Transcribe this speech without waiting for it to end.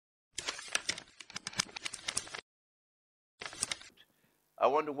I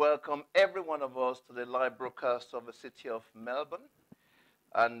want to welcome every one of us to the live broadcast of the city of Melbourne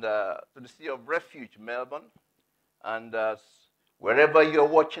and to the city of refuge, Melbourne. And wherever you're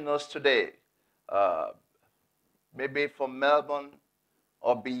watching us today, maybe from Melbourne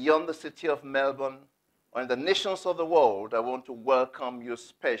or beyond the city of Melbourne or in the nations of the world, I want to welcome you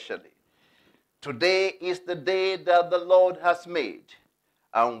specially. Today is the day that the Lord has made,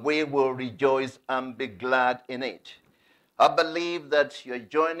 and we will rejoice and be glad in it. I believe that you're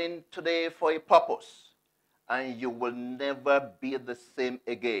joining today for a purpose, and you will never be the same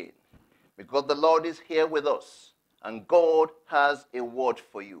again, because the Lord is here with us, and God has a word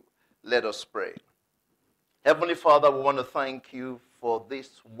for you. Let us pray. Heavenly Father, we want to thank you for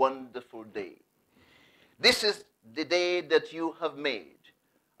this wonderful day. This is the day that you have made,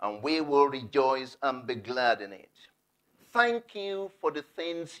 and we will rejoice and be glad in it. Thank you for the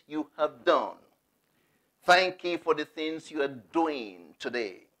things you have done. Thank you for the things you are doing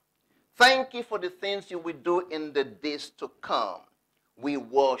today. Thank you for the things you will do in the days to come. We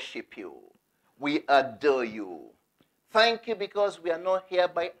worship you. We adore you. Thank you because we are not here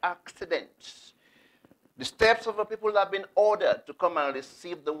by accident. The steps of the people have been ordered to come and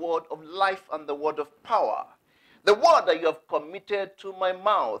receive the word of life and the word of power. The word that you have committed to my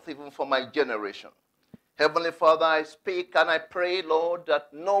mouth, even for my generation. Heavenly Father, I speak and I pray, Lord,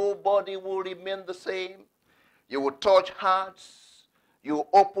 that nobody will remain the same. You will touch hearts. You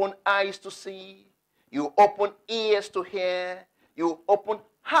open eyes to see. You open ears to hear. You open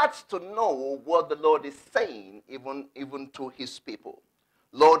hearts to know what the Lord is saying, even to his people.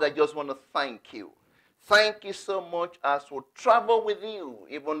 Lord, I just want to thank you. Thank you so much as we travel with you,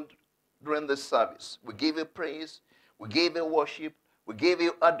 even during this service. We give you praise. We give you worship. We give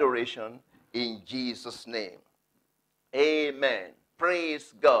you adoration in Jesus' name. Amen.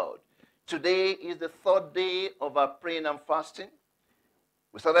 Praise God. Today is the third day of our praying and fasting.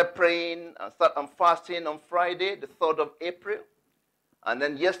 We started praying and fasting on Friday, the 3rd of April. And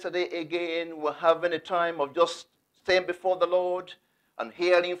then yesterday again, we're having a time of just staying before the Lord and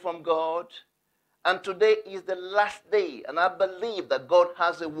hearing from God. And today is the last day, and I believe that God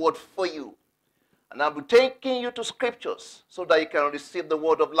has a word for you. And I'll be taking you to scriptures so that you can receive the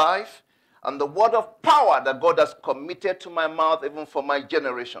word of life and the word of power that God has committed to my mouth, even for my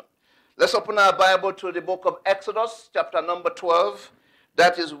generation. Let's open our Bible to the book of Exodus, chapter number 12.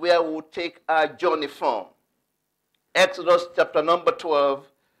 That is where we'll take our journey from. Exodus, chapter number 12,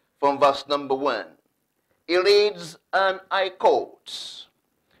 from verse number 1. It reads, and I quote,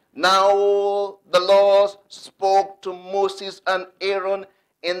 Now the Lord spoke to Moses and Aaron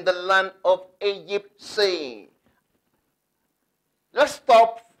in the land of Egypt, saying, let's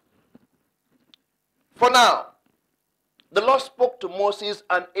stop for now. The Lord spoke to Moses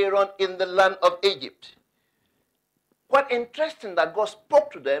and Aaron in the land of Egypt. Quite interesting that God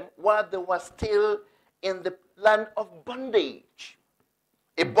spoke to them while they were still in the land of bondage.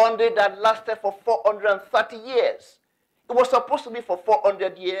 A bondage that lasted for 430 years. It was supposed to be for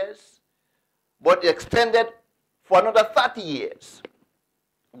 400 years, but it extended for another 30 years.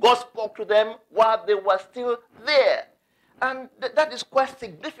 God spoke to them while they were still there. And that is quite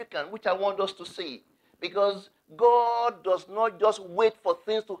significant, which I want us to see. Because God does not just wait for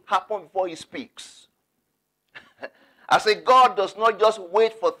things to happen before he speaks. I say God does not just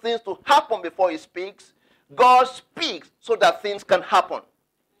wait for things to happen before he speaks. God speaks so that things can happen.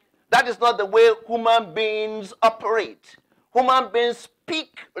 That is not the way human beings operate. Human beings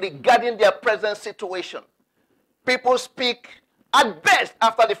speak regarding their present situation. People speak at best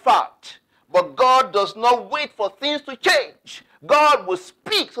after the fact. But God does not wait for things to change. God will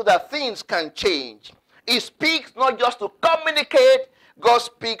speak so that things can change. He speaks not just to communicate. God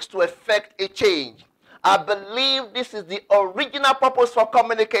speaks to effect a change. I believe this is the original purpose for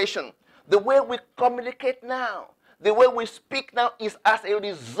communication. The way we communicate now, the way we speak now is as a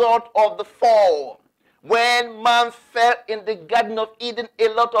result of the fall. When man fell in the Garden of Eden, a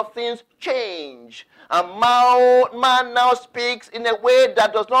lot of things changed. And man now speaks in a way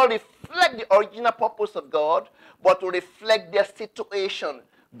that does not reflect the original purpose of God, but to reflect their situation.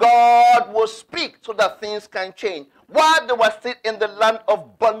 God will speak so that things can change. While they were still in the land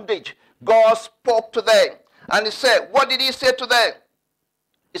of bondage, God spoke to them. And he said, what did he say to them?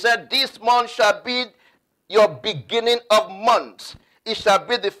 He said, this month shall be your beginning of months. It shall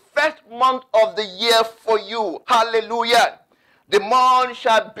be the first month of the year for you. Hallelujah. The month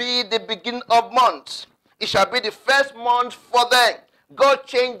shall be the beginning of months. It shall be the first month for them. God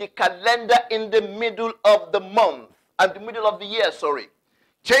changed the calendar in the middle of the month. And the middle of the year, sorry.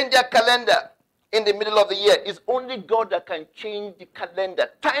 Change their calendar in the middle of the year. It's only God that can change the calendar.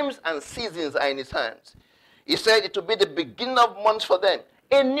 Times and seasons are in his hands. He said it will be the beginning of months for them.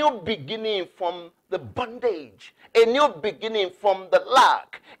 A new beginning from the bondage. A new beginning from the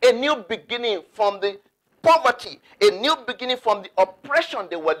lack. A new beginning from the poverty. A new beginning from the oppression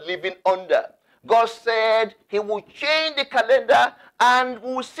they were living under. God said he will change the calendar, and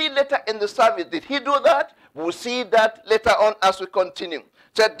we'll see later in the service. Did he do that? We'll see that later on as we continue.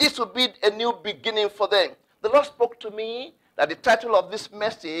 Said this will be a new beginning for them. The Lord spoke to me that the title of this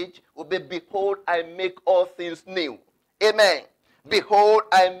message will be, Behold, I make all things new. Amen. Behold,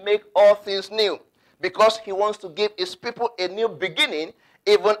 I make all things new. Because he wants to give his people a new beginning,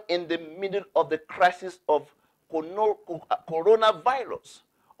 even in the middle of the crisis of coronavirus,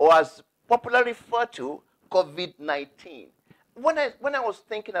 or as popularly referred to, COVID-19. When I was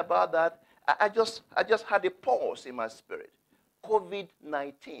thinking about that, I just had a pause in my spirit.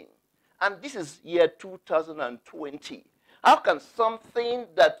 COVID-19. And this is year 2020. How can something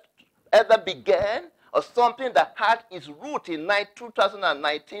that either began or something that had its root in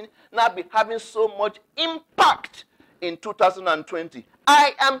 2019 now be having so much impact in 2020?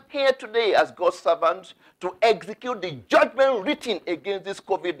 I am here today as God's servant to execute the judgment written against this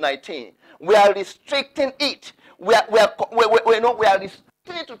COVID-19. We are restricting it. We are restricting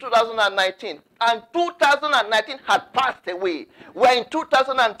it to 2019. And 2019 had passed away. We're in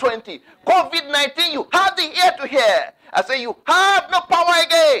 2020. COVID-19, you have the ear to hear. I say you have no power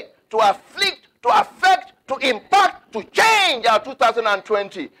again to afflict, to affect, to impact, to change our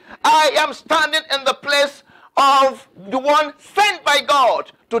 2020. I am standing in the place of the one sent by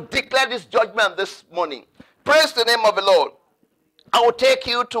God to declare this judgment this morning. Praise the name of the Lord. I will take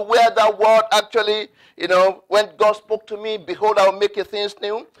you to where that word actually, when God spoke to me, behold, I will make your things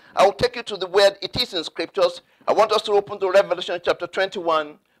new. I will take you to the word it is in scriptures. I want us to open to Revelation chapter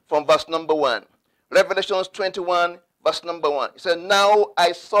 21 from verse number 1. Revelation 21 verse number 1. It says, now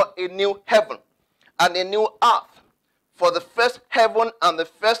I saw a new heaven and a new earth, for the first heaven and the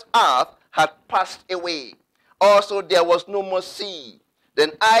first earth had passed away. Also there was no more sea.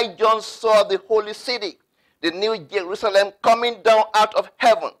 Then I, John, saw the holy city, the new Jerusalem, coming down out of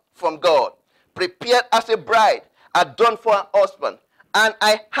heaven from God, prepared as a bride, adorned for her husband. And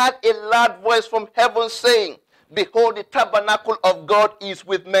I heard a loud voice from heaven saying, behold, the tabernacle of God is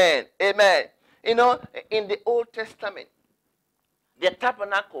with men. Amen. In the Old Testament, the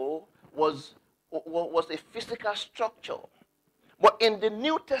tabernacle was a physical structure. But in the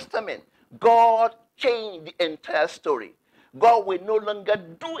New Testament, God changed the entire story. God will no longer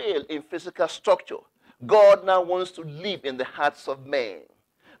dwell in physical structure. God now wants to live in the hearts of men.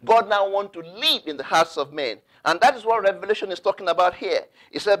 God now wants to live in the hearts of men. And that is what Revelation is talking about here.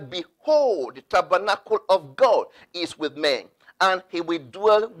 It said, behold, the tabernacle of God is with men, and he will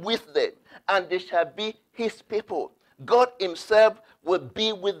dwell with them, and they shall be his people. God himself will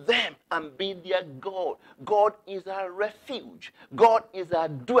be with them and be their God. God is our refuge. God is our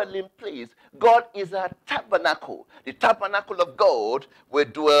dwelling place. God is our tabernacle. The tabernacle of God will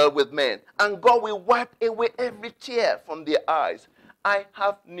dwell with men. And God will wipe away every tear from their eyes. I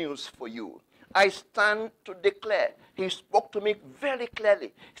have news for you. I stand to declare. He spoke to me very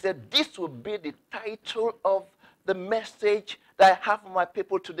clearly. He said, this will be the title of the message that I have for my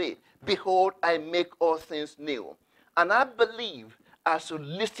people today. Behold, I make all things new. And I believe as you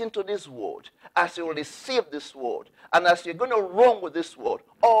listen to this word, as you receive this word, and as you're going to run with this word,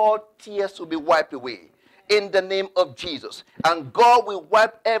 all tears will be wiped away in the name of Jesus. And God will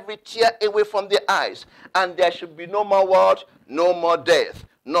wipe every tear away from their eyes. And there should be no more what? No more death,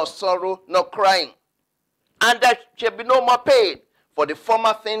 no sorrow, no crying. And there shall be no more pain, for the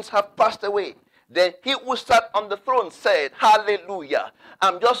former things have passed away. Then he who sat on the throne said, hallelujah.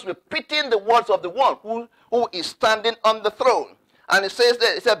 I'm just repeating the words of the one who is standing on the throne. And it says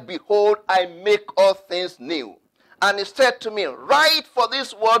that, it said, behold, I make all things new. And he said to me, write, for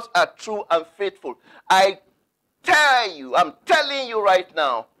these words are true and faithful. I tell you, I'm telling you right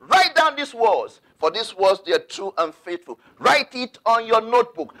now, write down these words. For these words, they are true and faithful. Write it on your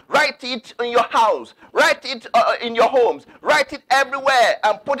notebook. Write it in your house. Write it in your homes. Write it everywhere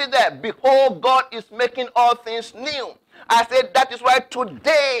and put it there. Behold, God is making all things new. I said that is why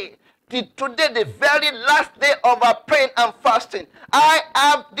today, the very last day of our praying and fasting, I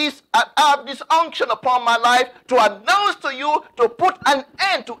have this unction upon my life to announce to you to put an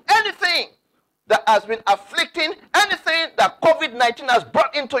end to anything that has been afflicting, anything that COVID-19 has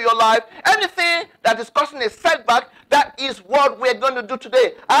brought into your life, anything that is causing a setback. That is what we're going to do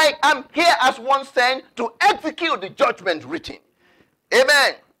today. I am here as one sent to execute the judgment written.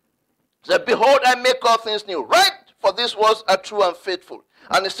 Amen. So behold, I make all things new. Right? For these words are true and faithful.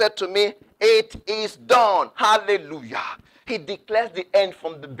 And he said to me, it is done. Hallelujah. He declares the end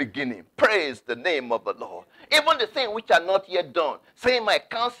from the beginning. Praise the name of the Lord. Even the things which are not yet done, saying my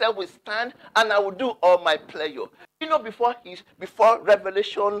counsel will stand and I will do all my pleasure. You know, before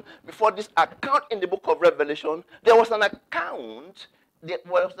Revelation, before this account in the book of Revelation, there was an account. There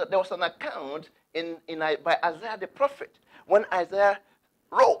was an account by Isaiah the prophet. When Isaiah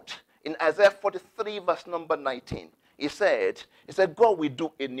wrote in Isaiah 43 verse number 19, he said, God will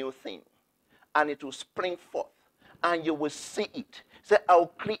do a new thing and it will spring forth and you will see it. He said, I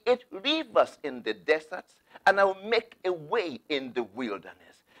will create rivers in the deserts and I will make a way in the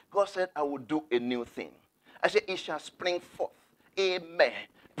wilderness. God said, I will do a new thing. I said, it shall spring forth. Amen.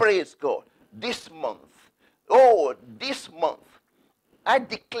 Praise God. This month, I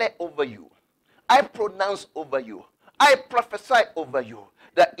declare over you, I pronounce over you, I prophesy over you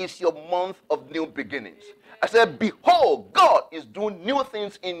that it's your month of new beginnings. I said, behold, God is doing new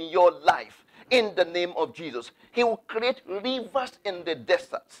things in your life in the name of Jesus. He will create rivers in the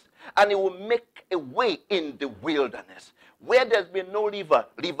deserts and he will make a way in the wilderness. Where there's been no river,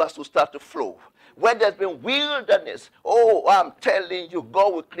 rivers will start to flow. Where there's been wilderness, I'm telling you,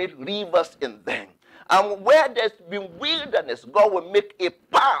 God will create rivers in them. And where there's been wilderness, God will make a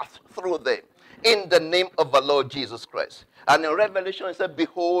path through them in the name of the Lord Jesus Christ. And in Revelation, it said,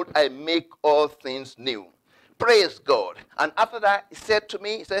 behold, I make all things new. Praise God. And after that, he said to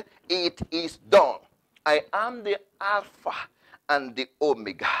me, he said, it is done. I am the Alpha and the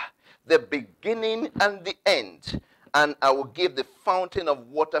Omega, the beginning and the end. And I will give the fountain of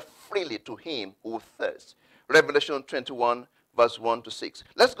water freely to him who thirsts. Revelation 21, verse 1 to 6.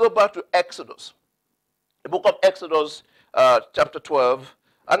 Let's go back to Exodus. The book of Exodus, chapter 12.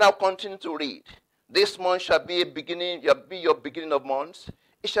 And I'll continue to read. This month shall be your beginning of months.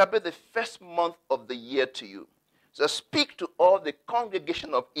 It shall be the first month of the year to you. So speak to all the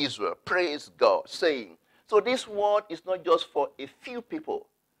congregation of Israel. Praise God, saying. So this word is not just for a few people.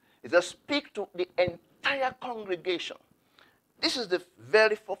 It's a speak to the entire congregation. This is the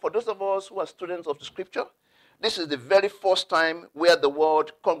very first, for those of us who are students of the scripture, this is the very first time where the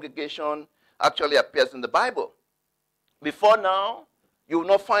word congregation actually appears in the Bible. Before now, you will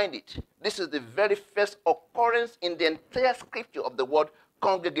not find it. This is the very first occurrence in the entire scripture of the word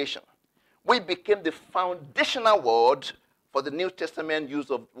congregation. We became the foundational word for the New Testament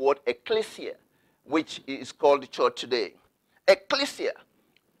use of the word ecclesia, which is called the church today. Ecclesia.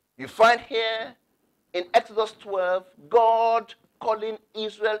 You find here in Exodus 12, God calling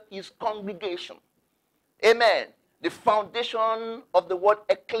Israel his congregation. Amen. The foundation of the word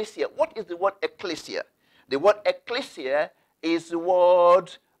ecclesia. What is the word ecclesia? The word ecclesia is the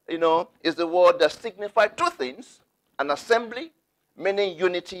word, that signifies two things. An assembly, meaning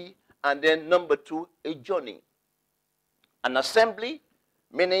unity, and then number two, a journey. An assembly,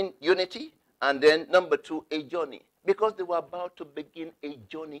 meaning unity, and then number two, a journey. Because they were about to begin a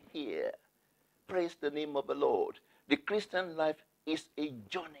journey here. Praise the name of the Lord. The Christian life is a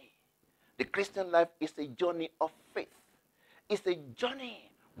journey. The Christian life is a journey of faith. It's a journey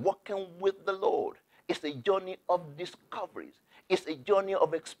walking with the Lord. It's a journey of discoveries. It's a journey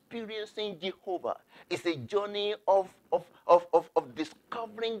of experiencing Jehovah. It's a journey of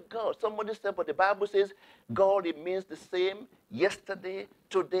discovering God. Somebody said, but the Bible says God remains the same yesterday,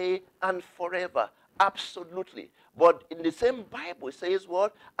 today, and forever. Absolutely. But in the same Bible, it says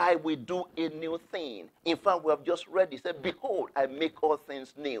what? I will do a new thing. In fact, we have just read, it said, behold, I make all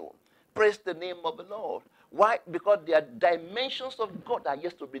things new. Praise the name of the Lord. Why? Because there are dimensions of God that are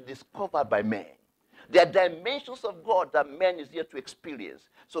yet to be discovered by men. There are dimensions of God that man is yet to experience.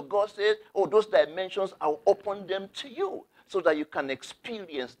 So God says, those dimensions, I'll open them to you so that you can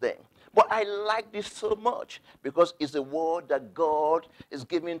experience them. But I like this so much because it's a word that God is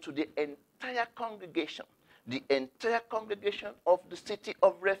giving to the entire congregation. The entire congregation of the City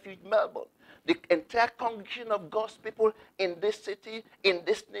of Refuge, Melbourne. The entire congregation of God's people in this city, in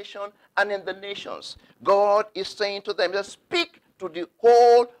this nation, and in the nations. God is saying to them, just speak to the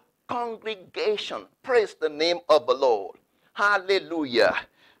whole congregation. Praise the name of the Lord. Hallelujah.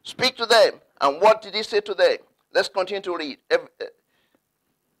 Speak to them. And what did he say to them? Let's continue to read.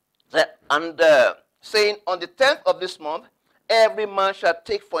 Saying, on the 10th of this month, every man shall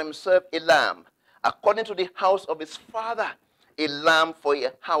take for himself a lamb, according to the house of his father, a lamb for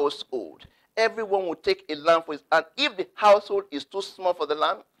a household. Everyone will take a lamb for his, and if the household is too small for the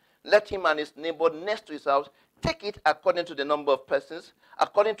lamb, let him and his neighbor next to his house take it according to the number of persons,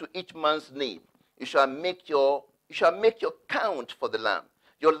 according to each man's need. You shall make your count for the lamb.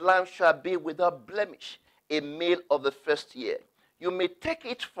 Your lamb shall be without blemish, a male of the first year. You may take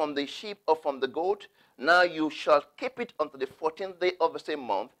it from the sheep or from the goat. Now you shall keep it until the 14th day of the same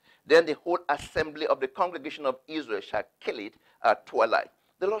month. Then the whole assembly of the congregation of Israel shall kill it at twilight.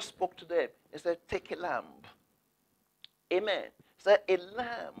 The Lord spoke to them. He said, take a lamb. Amen. He said, a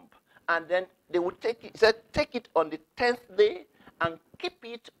lamb. And then they would take it. He said, take it on the 10th day and keep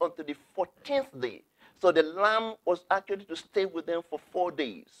it until the 14th day. So the lamb was actually to stay with them for 4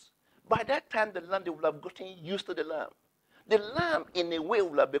 days. By that time, the lamb, they would have gotten used to the lamb. The lamb, in a way,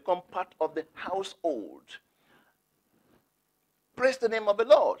 will have become part of the household. Praise the name of the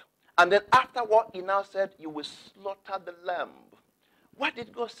Lord. And then afterward, he now said, you will slaughter the lamb. Why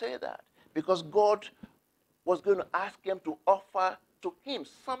did God say that? Because God was going to ask them to offer to him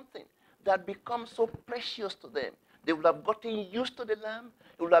something that becomes so precious to them. They would have gotten used to the lamb.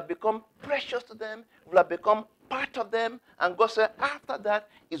 It would have become precious to them. It would have become part of them. And God said, after that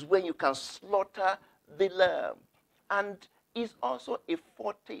is when you can slaughter the lamb. And it's also a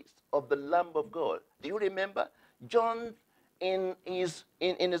foretaste of the Lamb of God. Do you remember? John, in his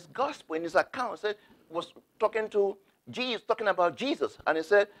gospel, in his account, was talking to Jesus, talking about Jesus. And he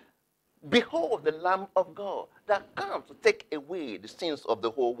said, behold the Lamb of God that comes to take away the sins of the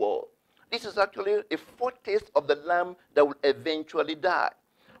whole world. This is actually a foretaste of the Lamb that will eventually die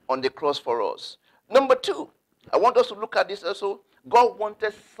on the cross for us. Number two, I want us to look at this also. God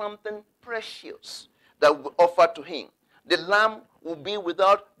wanted something precious that would be offered to him. The lamb will be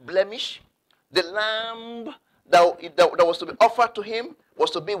without blemish. The lamb that was to be offered to him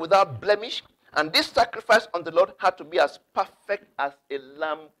was to be without blemish. And this sacrifice on the Lord had to be as perfect as a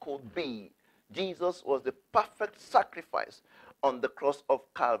lamb could be. Jesus was the perfect sacrifice on the cross of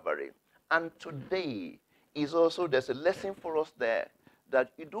Calvary. And today is also, there's a lesson for us there,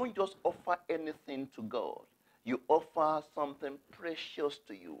 that you don't just offer anything to God. You offer something precious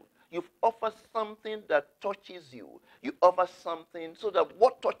to you. You offer something that touches you. You offer something so that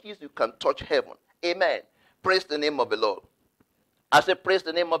what touches you can touch heaven. Amen. Praise the name of the Lord. I say praise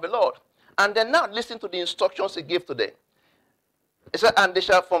the name of the Lord. And then now listen to the instructions he gave today. It said, and they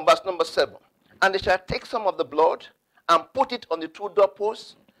shall, from verse number 7, and they shall take some of the blood and put it on the 2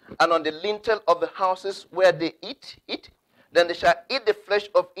 doorposts and on the lintel of the houses where they eat it. Then they shall eat the flesh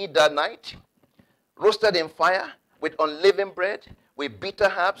of it that night, roasted in fire, with unleavened bread, with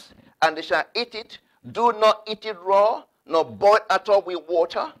bitter herbs, and they shall eat it. Do not eat it raw, nor boil at all with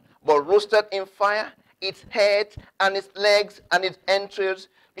water, but roasted in fire, its head and its legs and its entrails.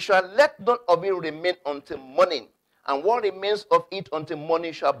 You shall let none of it remain until morning. And what remains of it until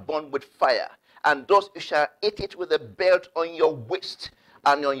morning shall burn with fire. And thus you shall eat it with a belt on your waist,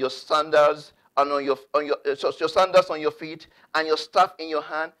 and on your sandals, and on your sandals on your feet, and your staff in your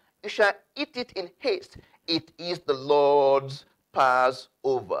hand. You shall eat it in haste. It is the Lord's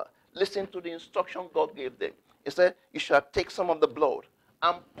Passover. Listen to the instruction God gave them. He said, you shall take some of the blood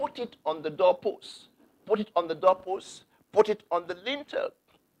and put it on the doorposts. Put it on the doorposts. Put it on the lintel.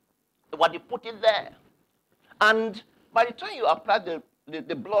 What you put it there. And by the time you apply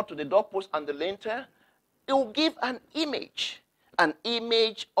the blood to the doorpost and the lintel, it will give an image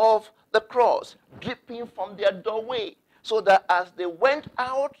of the cross dripping from their doorway, so that as they went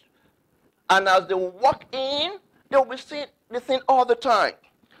out and as they walk in, they will be seeing the thing all the time.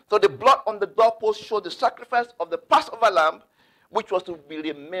 So the blood on the doorpost showed the sacrifice of the Passover lamb, which was to be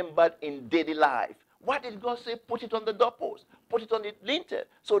remembered in daily life. Why did God say put it on the doorpost? Put it on the lintel,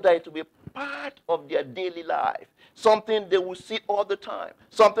 so that it will be part of their daily life. Something they will see all the time.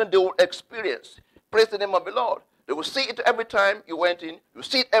 Something they will experience. Praise the name of the Lord. They will see it every time you went in. You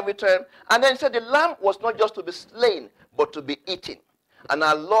see it every time. And then he said the lamb was not just to be slain, but to be eaten. And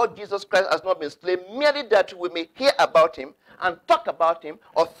our Lord Jesus Christ has not been slain merely that we may hear about him and talk about him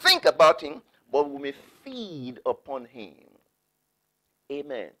or think about him, but we may feed upon him.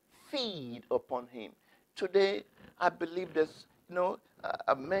 Amen. Feed upon him. Today, I believe this,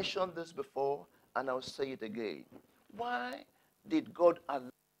 I've mentioned this before, and I'll say it again. Why did God allow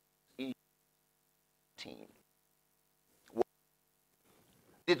it?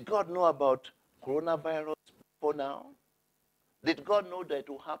 Did God know about coronavirus before now? Did God know that it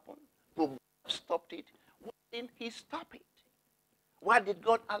will happen? Could God have stopped it? Why didn't he stop it? Why did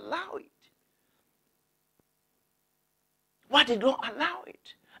God allow it? Why did God allow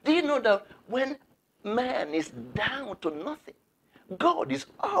it? Do you know that when man is down to nothing, God is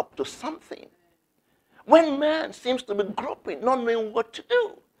up to something? When man seems to be groping, not knowing what to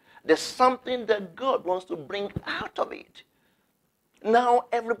do, there's something that God wants to bring out of it. Now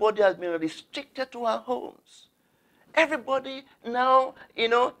everybody has been restricted to our homes. Everybody now,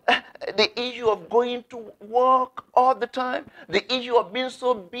 the issue of going to work all the time, the issue of being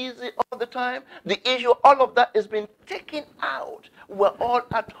so busy all the time, the issue, all of that has been taken out. We're all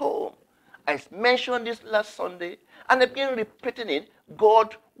at home. I mentioned this last Sunday, and I've been repeating it.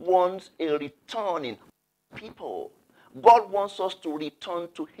 God wants a returning people. God wants us to return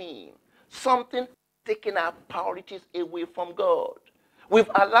to him. Something taking our priorities away from God. We've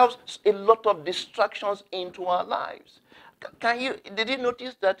allowed a lot of distractions into our lives. Did you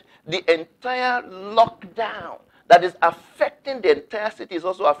notice that the entire lockdown that is affecting the entire city is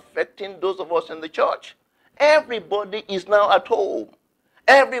also affecting those of us in the church? Everybody is now at home.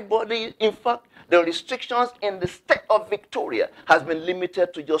 Everybody, in fact, the restrictions in the state of Victoria has been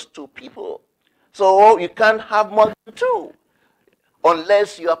limited to just 2 people. So you can't have more than 2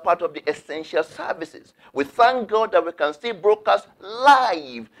 unless you are part of the essential services. We thank God that we can still broadcast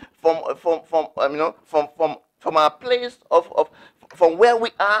live from our place from where we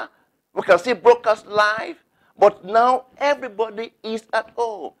are. We can still broadcast live, but now everybody is at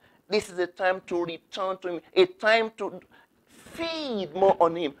home. This is a time to return to him, a time to feed more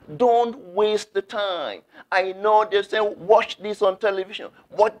on him. Don't waste the time. I know they say, watch this on television,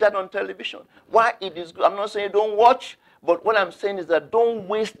 watch that on television. Why it is good? I'm not saying don't watch, but what I'm saying is that don't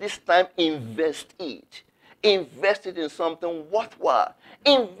waste this time, invest it. Invest it in something worthwhile.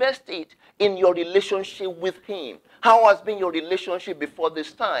 Invest it in your relationship with him. How has been your relationship before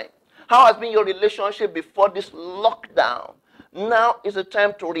this time? How has been your relationship before this lockdown? Now is the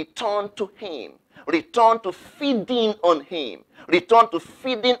time to return to him. Return to feeding on him. Return to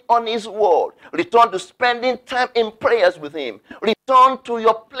feeding on his word. Return to spending time in prayers with him. Return to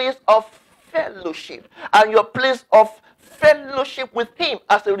your place of fellowship and your place of fellowship with him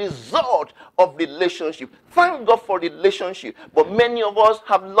as a result of relationship. Thank God for relationship, but many of us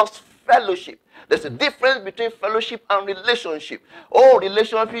have lost fellowship. There's a difference between fellowship and relationship. Oh,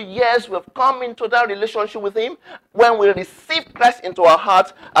 relationship, yes, we've come into that relationship with him when we receive Christ into our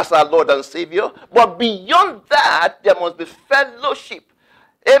hearts as our Lord and Savior. But beyond that, there must be fellowship.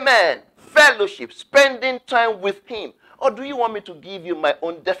 Amen. Fellowship, spending time with him. Or do you want me to give you my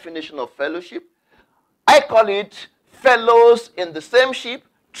own definition of fellowship? I call it fellows in the same ship,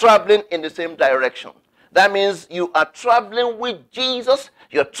 traveling in the same direction. That means you are traveling with Jesus.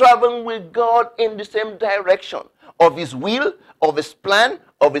 You're traveling with God in the same direction of his will, of his plan,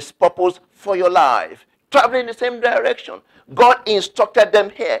 of his purpose for your life. Traveling in the same direction. God instructed them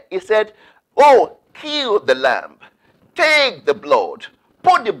here. He said, oh, kill the lamb. Take the blood.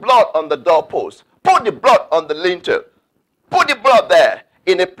 Put the blood on the doorpost. Put the blood on the lintel. Put the blood there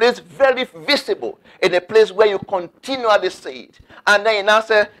in a place very visible, in a place where you continually see it. And then he now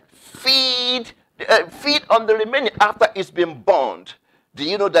said, feed on the remaining after it's been burned. Do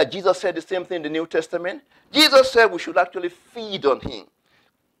you know that Jesus said the same thing in the New Testament? Jesus said we should actually feed on him.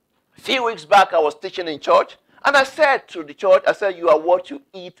 A few weeks back, I was teaching in church, and I said to the church, I said, you are what you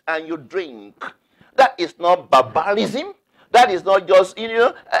eat and you drink. That is not barbarism. That is not just,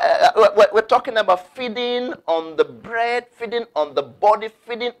 we're talking about feeding on the bread, feeding on the body,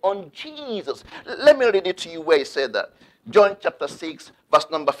 feeding on Jesus. Let me read it to you where he said that. John chapter 6, verse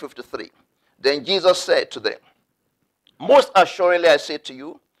number 53. Then Jesus said to them, most assuredly I say to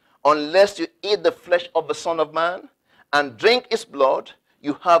you, unless you eat the flesh of the Son of Man and drink his blood,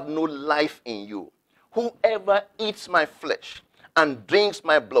 you have no life in you. Whoever eats my flesh and drinks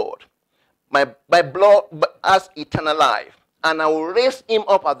my blood, my blood has eternal life, and I will raise him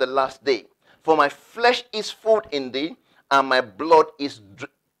up at the last day. For my flesh is food indeed, and my blood is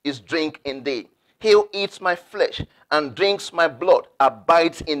drink indeed. He who eats my flesh and drinks my blood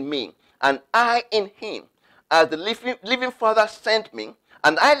abides in me, and I in him. As the living Father sent me,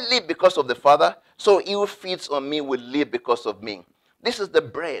 and I live because of the Father, so he who feeds on me will live because of me. This is the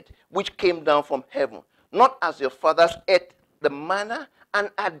bread which came down from heaven, not as your fathers ate the manna and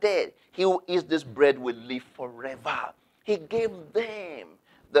are dead. He who eats this bread will live forever. He gave them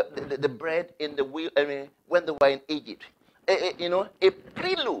the bread in the when they were in Egypt. A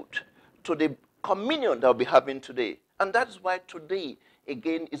prelude to the communion that we'll be having today. And that's why today,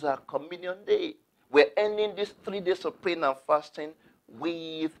 again, is our communion day. We're ending these 3 days of praying and fasting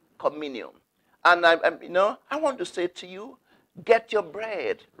with communion. And I want to say to you, get your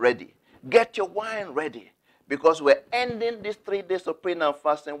bread ready. Get your wine ready. Because we're ending these 3 days of praying and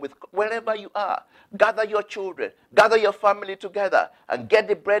fasting with wherever you are. Gather your children, gather your family together, and get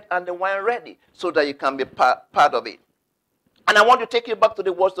the bread and the wine ready so that you can be part of it. And I want to take you back to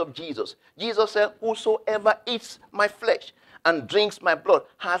the words of Jesus. Jesus said, whosoever eats my flesh and drinks my blood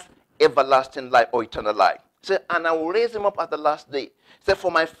has everlasting life or eternal life. He said, and I will raise him up at the last day. He said,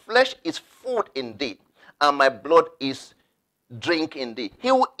 for my flesh is food indeed, and my blood is drink indeed. He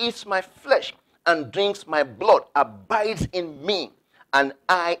who eats my flesh and drinks my blood abides in me, and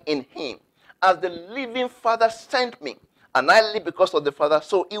I in him. As the living Father sent me, and I live because of the Father,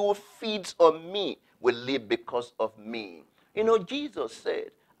 so he who feeds on me will live because of me. You know, Jesus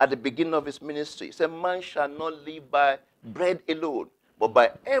said at the beginning of his ministry, he said, man shall not live by bread alone, but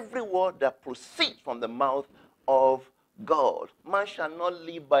by every word that proceeds from the mouth of God. Man shall not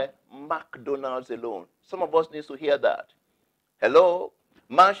live by McDonald's alone. Some of us need to hear that. Hello?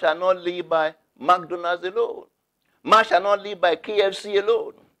 Man shall not live by McDonald's alone. Man shall not live by KFC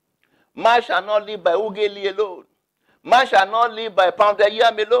alone. Man shall not live by Ugeli alone. Man shall not live by pounded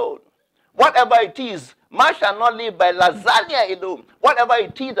yam alone. Whatever it is, man shall not live by lasagna alone. Whatever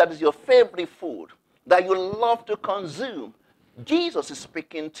it is that is your favorite food, that you love to consume, Jesus is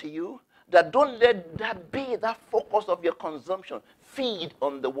speaking to you that don't let that be that focus of your consumption. Feed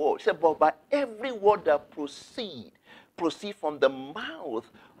on the word. He said, but by every word that proceed from the mouth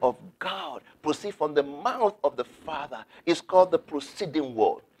of God, proceed from the mouth of the Father, is called the proceeding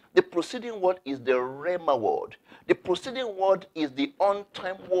word. The proceeding word is the Rhema word. The proceeding word is the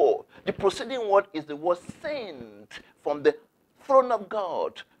on-time word. The proceeding word is the word sent from the throne of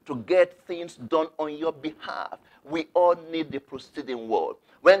God to get things done on your behalf. We all need the proceeding word.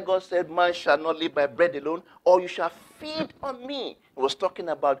 When God said, man shall not live by bread alone, or you shall feed on me, he was talking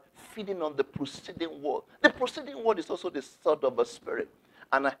about feeding on the proceeding word. The proceeding word is also the sword of the Spirit.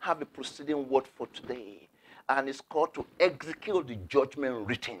 And I have a proceeding word for today. And it's called to execute the judgment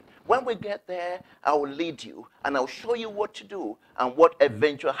written. When we get there, I will lead you and I'll show you what to do and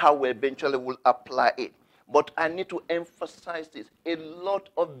how we eventually will apply it. But I need to emphasize this. A lot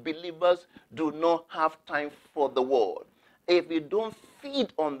of believers do not have time for the word. If you don't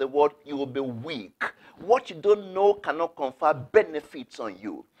feed on the word, you will be weak. What you don't know cannot confer benefits on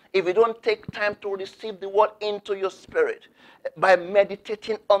you. If you don't take time to receive the word into your spirit, by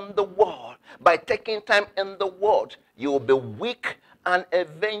meditating on the word, by taking time in the word, you will be weak and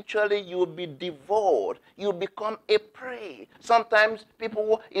eventually you will be devoured. You become a prey. Sometimes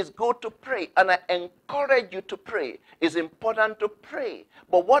it's good to pray, and I encourage you to pray. It's important to pray.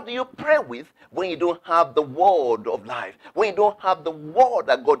 But what do you pray with when you don't have the word of life? When you don't have the word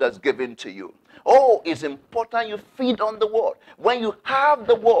that God has given to you? Oh, it's important you feed on the word. When you have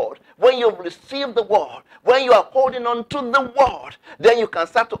the word, when you've received the word, when you are holding on to the word, then you can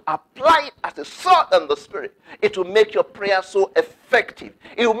start to apply it as a sword in the spirit. It will make your prayer so effective.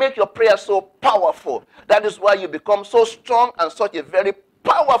 It will make your prayer so powerful. That is why you become so strong and such a very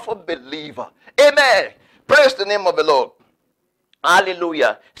powerful believer. Amen. Praise the name of the Lord.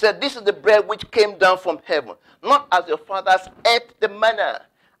 Hallelujah. He said, this is the bread which came down from heaven, not as your fathers ate the manna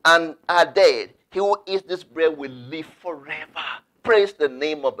and are dead. He who eats this bread will live forever. Praise the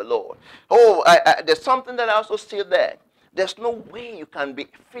name of the Lord. Oh, there's something that I also see there. There's no way you can be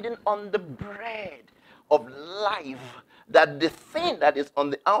feeding on the bread of life, that the thing that is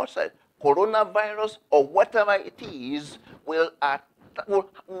on the outside, coronavirus or whatever it is, will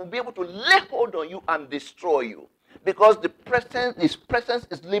be able to lay hold on you and destroy you. Because His presence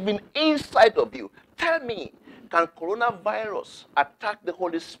is living inside of you. Tell me, can coronavirus attack the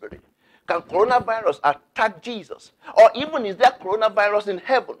Holy Spirit? Can coronavirus attack Jesus? Or even is there coronavirus in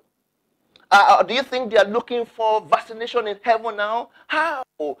heaven? Do you think they are looking for vaccination in heaven now? How?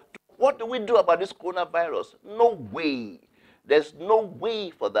 What do we do about this coronavirus? No way. There's no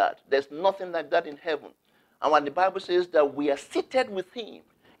way for that. There's nothing like that in heaven. And when the Bible says that we are seated with him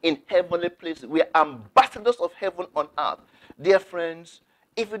in heavenly places, we are ambassadors of heaven on earth. Dear friends,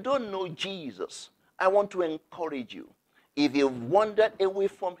 if you don't know Jesus, I want to encourage you. If you've wandered away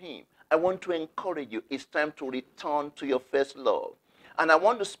from him, I want to encourage you. It's time to return to your first love. And I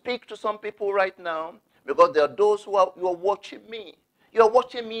want to speak to some people right now, because there are those who are watching me. You're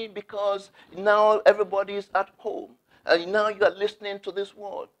watching me because now everybody is at home. And now you are listening to this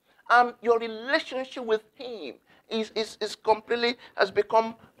word. And your relationship with him is completely, has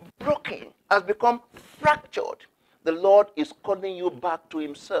become broken, has become fractured. The Lord is calling you back to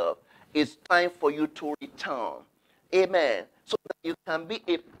himself. It's time for you to return. Amen. So that you can be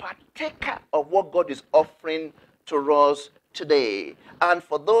a partaker of what God is offering to us today. And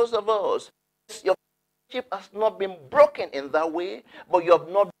for those of us, your relationship has not been broken in that way, but you have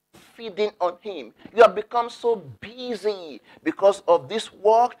not been feeding on him. You have become so busy because of this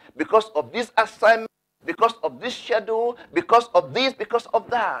work, because of this assignment, because of this schedule, because of this, because of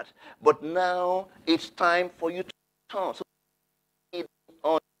that. But now it's time for you to turn. So feed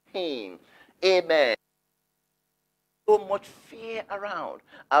on him. Amen. So much fear around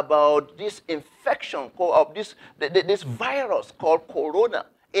about this infection, of this virus called corona.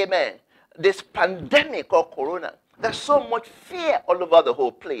 Amen. This pandemic called corona. There's so much fear all over the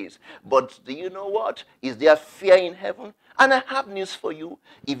whole place. But do you know what? Is there fear in heaven? And I have news for you.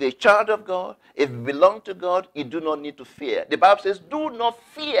 If you're a child of God, if you belong to God, you do not need to fear. The Bible says, do not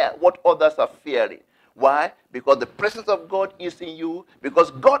fear what others are fearing. Why? Because the presence of God is in you,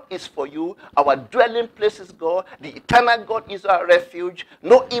 because God is for you. Our dwelling place is God. The eternal God is our refuge.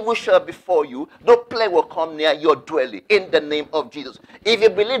 No evil shall befall you. No plague will come near your dwelling, in the name of Jesus. If you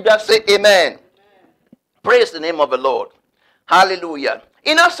believe that, say amen. Praise the name of the Lord. Hallelujah.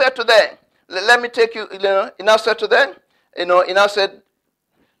 He now said to them, let me take you, he now said to them, he now said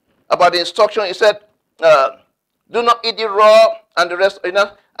about the instruction, he said, do not eat it raw, and the rest,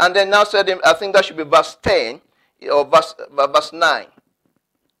 and then now said, I think that should be verse 10, or verse 9.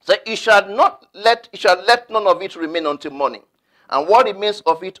 So you shall let none of it remain until morning. And what remains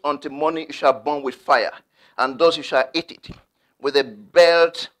of it until morning you shall burn with fire, and thus you shall eat it, with a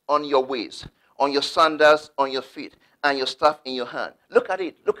belt on your waist, on your sandals on your feet, and your staff in your hand. Look at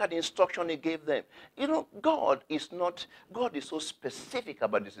it. Look at the instruction he gave them. God is so specific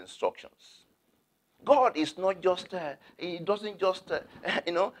about his instructions. God is not just, he doesn't just,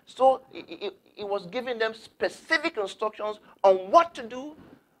 so he was giving them specific instructions on what to do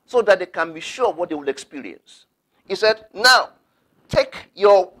so that they can be sure what they will experience. He said, now, take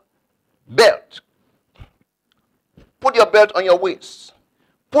your belt, put your belt on your waist,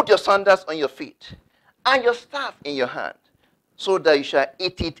 put your sandals on your feet, and your staff in your hand, so that you shall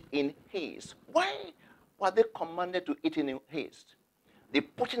eat it in haste. Why were they commanded to eat it in haste? They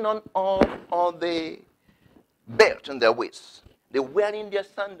putting on all the belt in their waists. They wearing their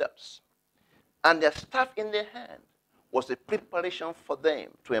sandals. And their staff in their hand was a preparation for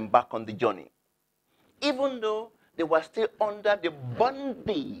them to embark on the journey. Even though they were still under the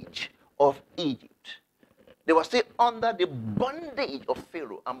bondage of Egypt. They were still under the bondage of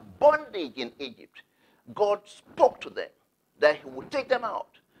Pharaoh and bondage in Egypt. God spoke to them that he would take them out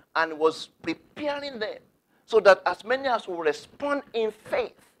and was preparing them so that as many as will respond in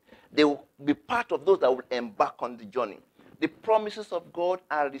faith, they will be part of those that will embark on the journey. The promises of God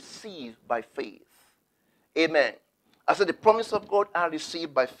are received by faith. Amen. I said the promises of God are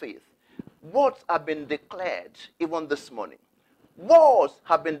received by faith. Words have been declared even this morning. Words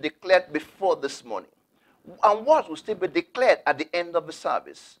have been declared before this morning. And words will still be declared at the end of the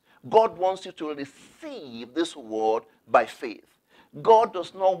service. God wants you to receive this word by faith. God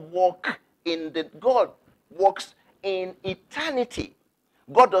does not walk God walks in eternity.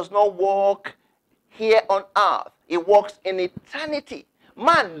 God does not walk here on earth. He walks in eternity.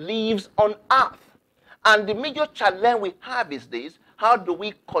 Man lives on earth. And the major challenge we have is this: how do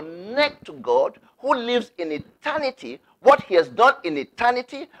we connect to God who lives in eternity, what he has done in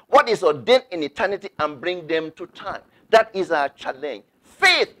eternity, what is ordained in eternity, and bring them to time? That is our challenge.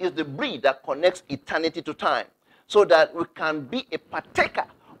 Faith is the bridge that connects eternity to time, so that we can be a partaker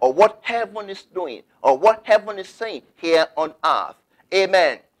of what heaven is doing, or what heaven is saying here on earth.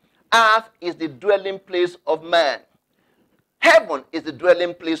 Amen. Earth is the dwelling place of man. Heaven is the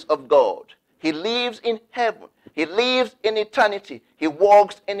dwelling place of God. He lives in heaven. He lives in eternity. He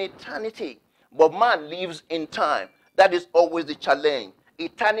walks in eternity. But man lives in time. That is always the challenge.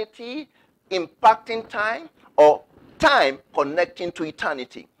 Eternity impacting time, or time connecting to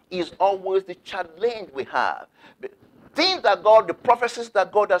eternity, is always the challenge we have. The things that God, the prophecies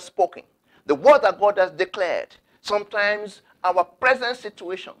that God has spoken, the word that God has declared, sometimes our present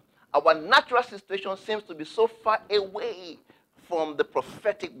situation, our natural situation seems to be so far away from the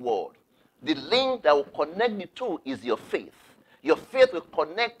prophetic word. The link that will connect the two is your faith. Your faith will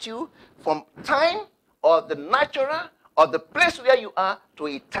connect you from time, or the natural, or the place where you are, to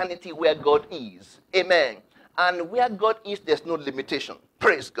eternity where God is. Amen. And where God is, there's no limitation.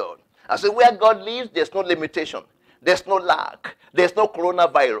 Praise God. I say where God lives, there's no limitation. There's no lack. There's no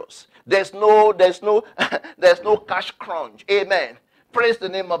coronavirus. There's no there's no cash crunch. Amen. Praise the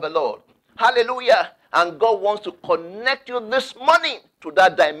name of the Lord. Hallelujah. And God wants to connect you this morning to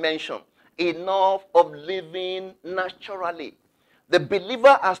that dimension. Enough of living naturally. The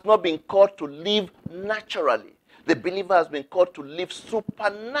believer has not been called to live naturally. The believer has been called to live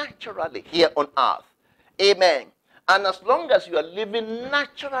supernaturally here on earth. Amen. And as long as you are living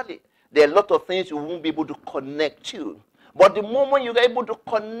naturally, there are a lot of things you won't be able to connect to. But the moment you are able to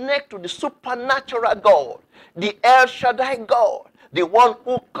connect to the supernatural God, the El Shaddai God, the one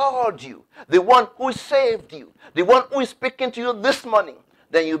who called you, the one who saved you, the one who is speaking to you this morning,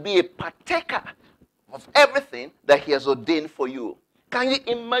 then you'll be a partaker of everything that he has ordained for you. Can you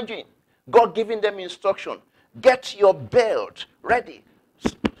imagine God giving them instruction? Get your belt ready.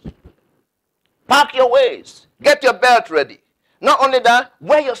 Pack your waist. Get your belt ready. Not only that,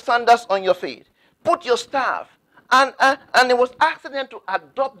 wear your sandals on your feet. Put your staff. And it was asking them to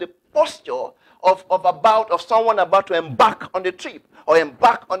adopt the posture of someone about to embark on the trip or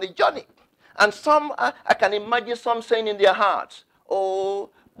embark on the journey. And some, I can imagine some saying in their hearts, oh,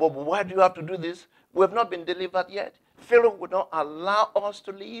 but why do you have to do this? We have not been delivered yet. Pharaoh would not allow us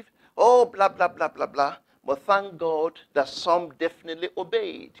to leave. Oh, blah, blah, blah, blah, blah. But thank God that some definitely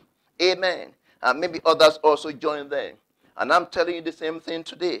obeyed. Amen. And maybe others also joined them. And I'm telling you the same thing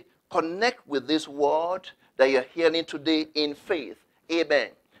today. Connect with this word that you're hearing today in faith. Amen.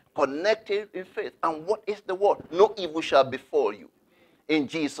 Connected in faith. And what is the word? No evil shall befall you. In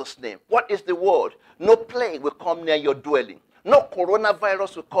Jesus' name. What is the word? No plague will come near your dwelling. No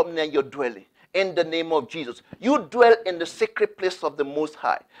coronavirus will come near your dwelling. In the name of Jesus. You dwell in the secret place of the Most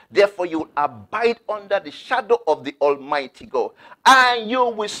High. Therefore, you will abide under the shadow of the Almighty God. And you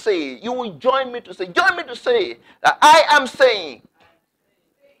will say, you will join me to say that I am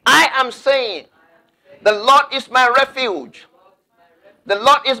saying, the Lord is my refuge. The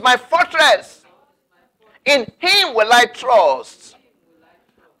Lord is my fortress. In him will I trust.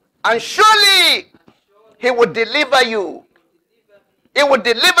 And surely he will deliver you. He will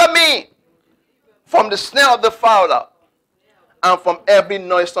deliver me from the snare of the fowler and from every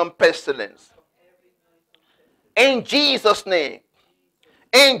noisome pestilence. In Jesus' name.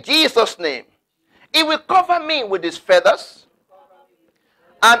 In Jesus' name. He will cover me with his feathers,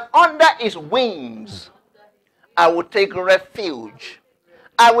 and under his wings I will take refuge.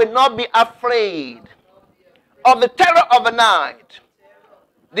 I will not be afraid of the terror of the night,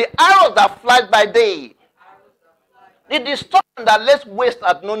 the arrows that fly by day, the destruction that lays waste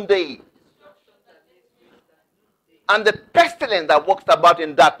at noonday, and the pestilence that walks about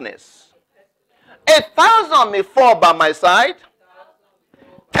in darkness. 1,000 may fall by my side,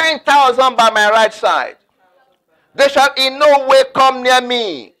 10,000 by my right side. They shall in no way come near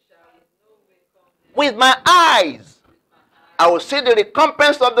me. With my eyes, I will see the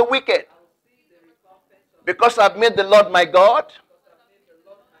recompense of the wicked, because I've made the Lord my God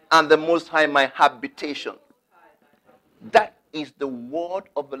and the Most High my habitation. That is the word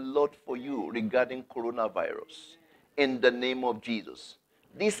of the Lord for you regarding coronavirus. In the name of Jesus.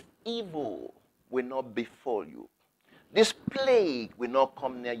 This evil will not befall you. This plague will not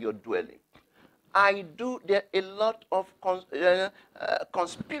come near your dwelling. There are a lot of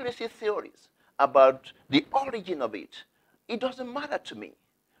conspiracy theories about the origin of it. It doesn't matter to me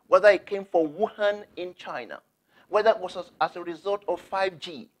whether it came from Wuhan in China, whether it was as a result of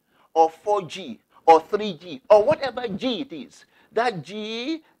 5G or 4G or 3G or whatever G it is. That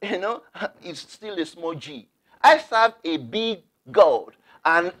G, is still a small G. I serve a big God,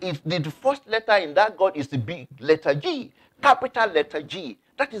 and if the first letter in that God is the big letter G, capital letter G,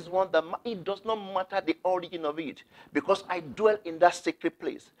 that is one that it does not matter the origin of it, because I dwell in that secret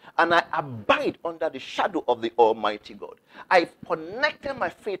place and I abide under the shadow of the Almighty God. I've connected my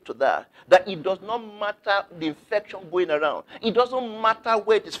faith to that it does not matter the infection going around. It doesn't matter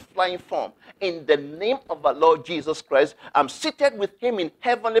where it is flying from. In the name of our Lord Jesus Christ, I'm seated with him in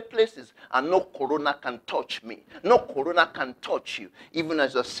heavenly places, and no corona can touch me. No corona can touch you, even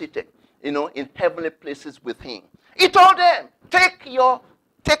as you're seated, in heavenly places with him. He told them, take your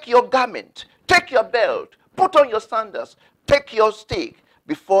garment, take your belt, put on your sandals, take your stick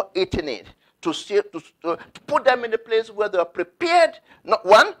before eating it, to put them in a place where they are prepared, not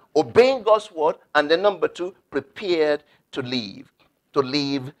one, obeying God's word, and then number two, prepared to leave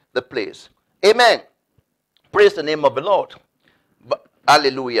the place. Amen. Praise the name of the Lord.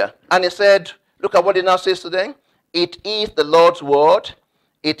 Hallelujah. And he said, look at what he now says to them. It is the Lord's word.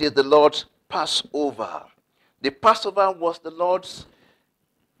 It is the Lord's Passover. The Passover was the Lord's,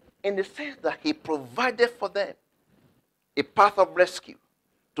 in the sense that he provided for them a path of rescue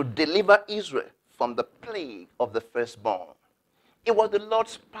to deliver Israel from the plague of the firstborn. It was the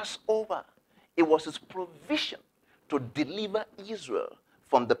Lord's Passover. It was his provision to deliver Israel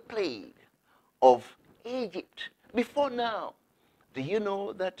from the plague of Egypt. Before now, do you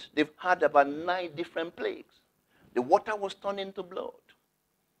know that they've had about 9 different plagues? The water was turned into blood.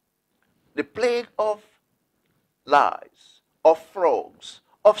 The plague of lice, of frogs,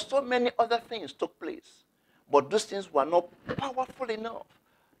 of so many other things took place. But those things were not powerful enough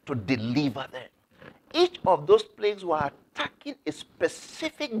to deliver them. Each of those plagues were attacking a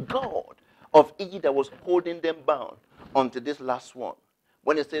specific god of Egypt that was holding them bound until this last one.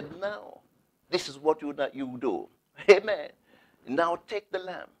 When he said, now, this is what you do. Amen. Now take the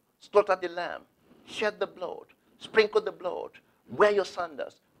lamb, slaughter the lamb, shed the blood, sprinkle the blood, wear your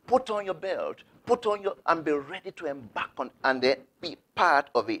sandals, put on your belt, and be ready to embark on and then be part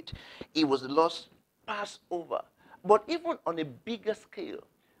of it. It was the Lord's Passover. But even on a bigger scale,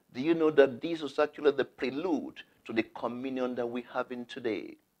 do you know that this was actually the prelude to the communion that we have in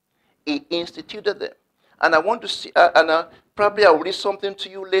today? He instituted them. And I want to see, probably I'll read something to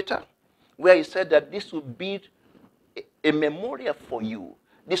you later, where he said that this will be a memorial for you.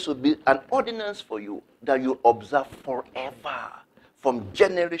 This will be an ordinance for you that you observe forever, from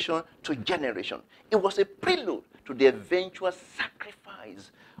generation to generation. It was a prelude to the eventual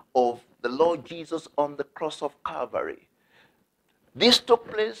sacrifice of the Lord Jesus on the cross of Calvary. This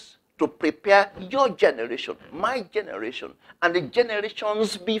took place to prepare your generation, my generation, and the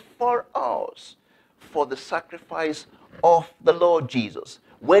generations before us for the sacrifice of the Lord Jesus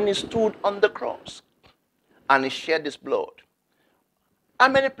when he stood on the cross and he shed his blood. How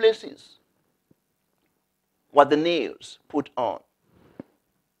many places were the nails put on?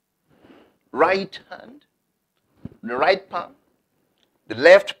 Right hand, the right palm, the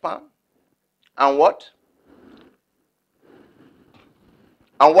left palm, and what?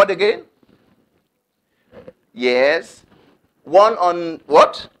 And what again? Yes. One on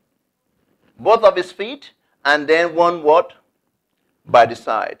what? Both of his feet, and then one what? By the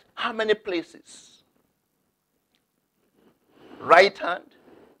side. How many places? Right hand,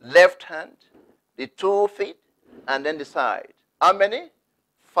 left hand, the 2 feet, and then the side. How many?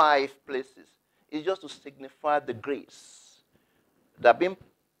 5 places. It's just to signify the grace that being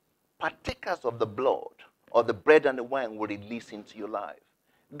partakers of the blood or the bread and the wine will release into your life.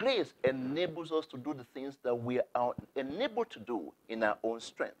 Grace enables us to do the things that we are unable to do in our own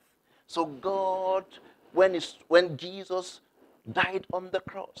strength. So God, when Jesus died on the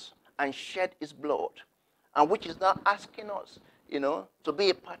cross and shed his blood, and which is now asking us, to be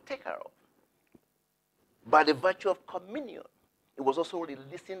a partaker of, by the virtue of communion, it was also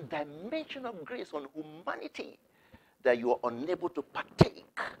releasing dimension of grace on humanity that you are unable to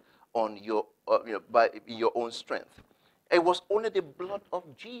partake on by your own strength. It was only the blood of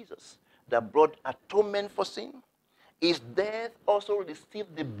Jesus that brought atonement for sin. His death also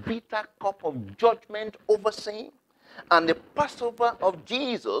received the bitter cup of judgment over sin. And the Passover of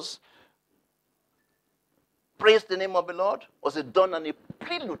Jesus, praise the name of the Lord, was done on a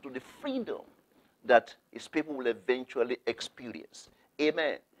prelude to the freedom that his people will eventually experience.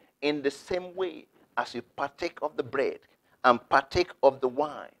 Amen. In the same way as you partake of the bread and partake of the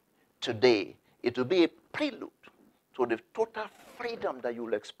wine today, it will be a prelude to the total freedom that you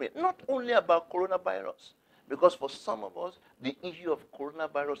will experience. Not only about coronavirus, because for some of us, the issue of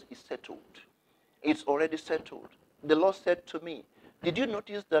coronavirus is settled. It's already settled. The Lord said to me, did you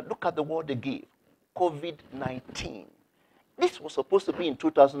notice that, look at the word they gave, COVID-19. This was supposed to be in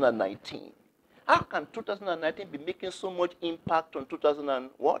 2019. How can 2019 be making so much impact on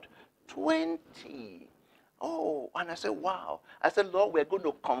 2020? Oh, and I said, wow. I said, Lord, we're going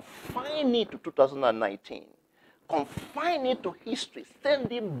to confine it to 2019. Confine it to history.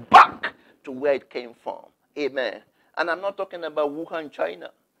 Send it back to where it came from. Amen. And I'm not talking about Wuhan,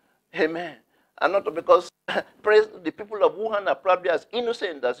 China. Amen. I'm not, because praise, the people of Wuhan are probably as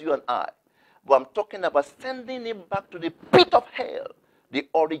innocent as you and I. But I'm talking about sending it back to the pit of hell, the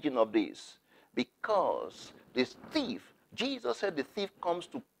origin of this. Because this thief, Jesus said the thief comes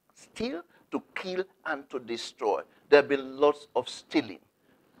to steal, to kill, and to destroy. There have been lots of stealing,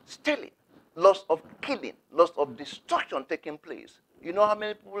 lots of killing, lots of destruction taking place. You know how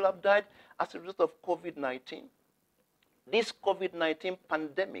many people have died as a result of COVID-19? This COVID-19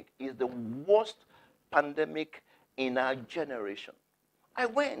 pandemic is the worst pandemic in our generation. I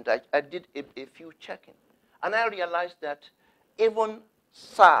did a few checking, and I realized that even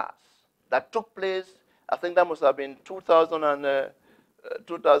SARS that took place, I think that must have been 2000 and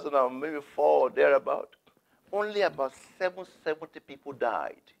maybe 4 or thereabout, only about 770 people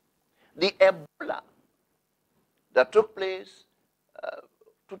died. The Ebola that took place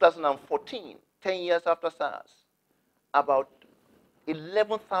 2014, 10 years after SARS, about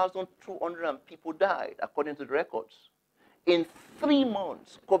 11,200 people died, according to the records. In 3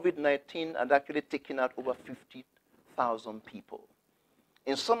 months, COVID-19 had actually taken out over 50,000 people.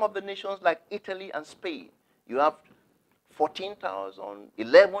 In some of the nations like Italy and Spain, you have 14,000,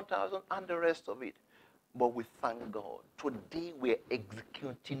 11,000, and the rest of it. But we thank God. Today we're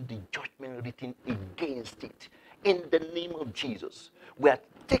executing the judgment written against it. In the name of Jesus, we are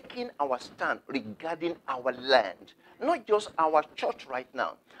taking our stand regarding our land. Not just our church right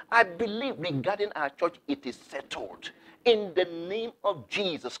now. I believe regarding our church, it is settled. In the name of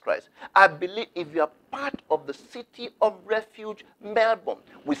Jesus Christ. I believe if you are part of the City of Refuge, Melbourne,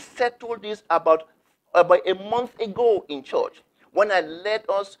 we settled this about a month ago in church, when I led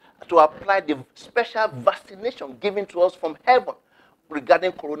us to apply the special vaccination given to us from heaven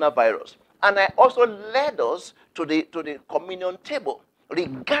regarding coronavirus. And I also led us to the communion table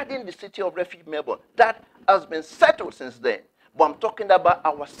regarding the City of Refuge, Melbourne. That has been settled since then. But I'm talking about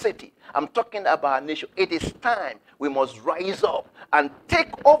our city. I'm talking about our nation. It is time we must rise up and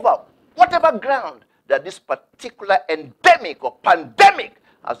take over whatever ground that this particular endemic or pandemic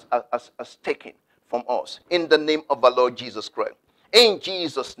has taken from us. In the name of our Lord Jesus Christ. In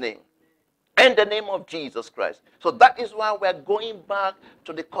Jesus' name. In the name of Jesus Christ. So that is why we are going back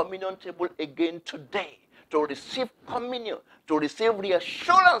to the communion table again today, to receive communion, to receive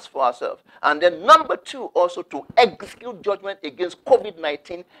reassurance for ourselves. And then number 2, also to execute judgment against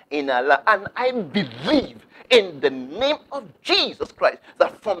COVID-19 in our life. And I believe in the name of Jesus Christ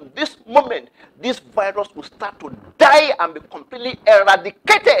that from this moment, this virus will start to die and be completely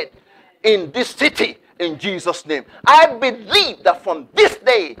eradicated in this city. In Jesus' name. I believe that from this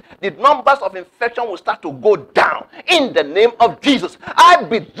day, the numbers of infection will start to go down in the name of Jesus. I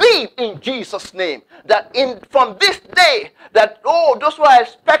believe in Jesus' name that from this day, that, those who are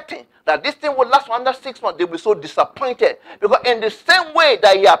expecting that this thing will last for under 6 months, they will be so disappointed. Because in the same way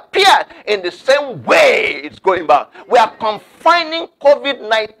that he appeared, in the same way it's going back. We are confining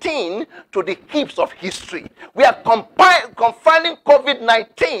COVID-19 to the heaps of history. We are confining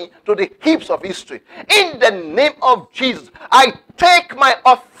COVID-19 to the heaps of history. In the name of Jesus, I take my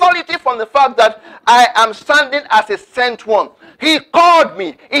authority from the fact that I am standing as a sent one. He called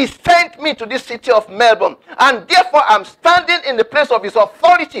me. He sent me to this city of Melbourne. And therefore, I'm standing in the place of his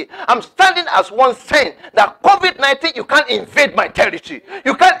authority. I'm standing as one sent. That COVID-19, you can't invade my territory.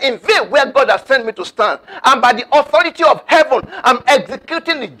 You can't invade where God has sent me to stand. And by the authority of heaven, I'm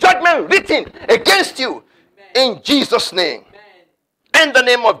executing the judgment written against you. Amen. In Jesus' name. Amen. In the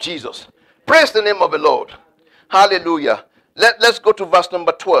name of Jesus. Praise the name of the Lord. Hallelujah. Let's go to verse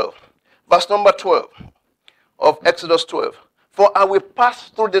number 12. Verse number 12 of Exodus 12. For I will pass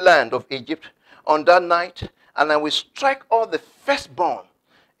through the land of Egypt on that night, and I will strike all the firstborn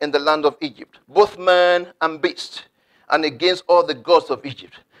in the land of Egypt, both man and beast, and against all the gods of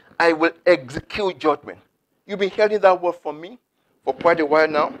Egypt. I will execute judgment. You've been hearing that word from me for quite a while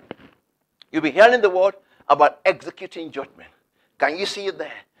now. You've been hearing the word about executing judgment. Can you see it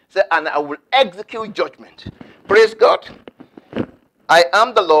there? Say, and I will execute judgment. Praise God. I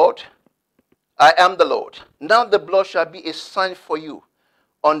am the Lord. I am the Lord. Now the blood shall be a sign for you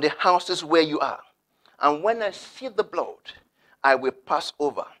on the houses where you are. And when I see the blood, I will pass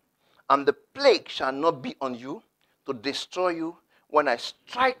over. And the plague shall not be on you to destroy you when I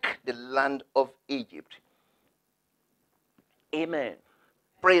strike the land of Egypt. Amen.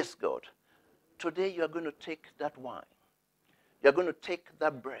 Praise God. Today you are going to take that wine. You are going to take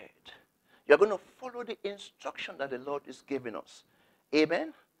that bread. You are going to follow the instruction that the Lord is giving us.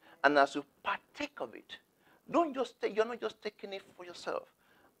 Amen. And as you partake of it, you're not just taking it for yourself.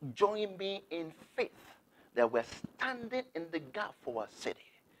 Join me in faith that we're standing in the gap for our city.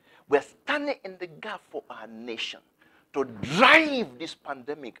 We're standing in the gap for our nation to drive this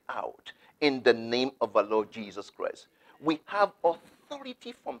pandemic out in the name of our Lord Jesus Christ. We have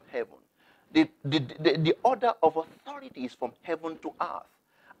authority from heaven. The order of authority is from heaven to earth.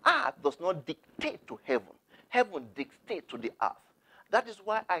 Earth does not dictate to heaven. Heaven dictates to the earth. That is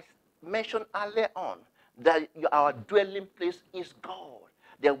why I mentioned earlier on that our dwelling place is God.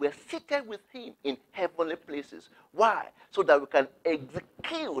 That we're seated with him in heavenly places. Why? So that we can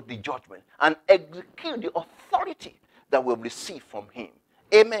execute the judgment and execute the authority that we'll receive from him.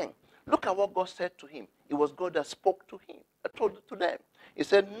 Amen. Look at what God said to him. It was God that spoke to him. I told it to them. He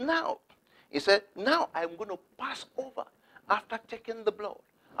said, now I'm going to pass over after taking the blood,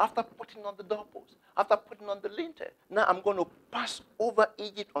 after putting on the doorpost, after putting on the lintel. Now I'm going to pass over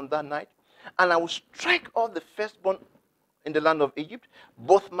Egypt on that night, and I will strike all the firstborn in the land of Egypt,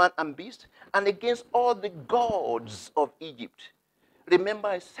 both man and beast, and against all the gods of Egypt. Remember,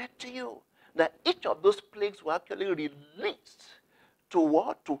 I said to you that each of those plagues were actually released to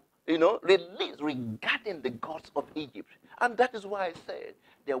what? Released regarding the gods of Egypt. And that is why I said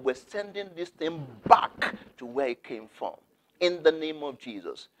that we're sending this thing back to where it came from. In the name of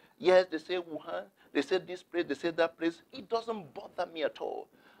Jesus. Yes, they say Wuhan, they say this place, they say that place. It doesn't bother me at all.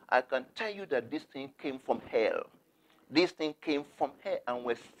 I can tell you that this thing came from hell. This thing came from hell, and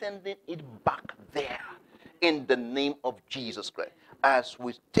we're sending it back there in the name of Jesus Christ as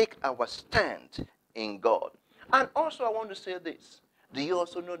we take our stand in God. And also I want to say this. Do you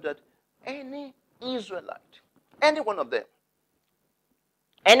also know that any Israelite, any one of them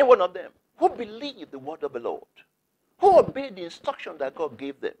who believed the word of the Lord, who obeyed the instruction that God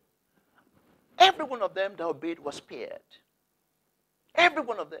gave them, every one of them that obeyed was spared. Every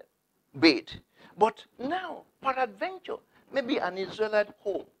one of them obeyed. But now, peradventure, maybe an Israelite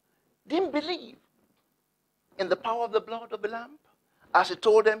home didn't believe in the power of the blood of the lamb, as he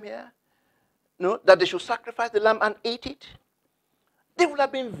told them here, that they should sacrifice the lamb and eat it. They would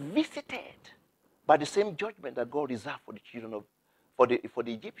have been visited by the same judgment that God reserved for the children of, for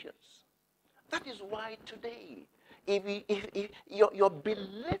the Egyptians. That is why today, if your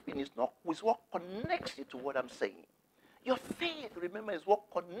believing is what connects you to what I'm saying. Your faith, remember, is what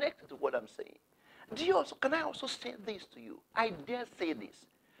connects you to what I'm saying. Can I also say this to you? I dare say this,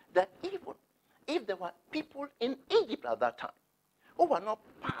 that even if there were people in Egypt at that time who were not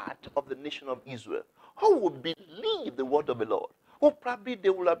part of the nation of Israel, who would believe the word of the Lord, who probably they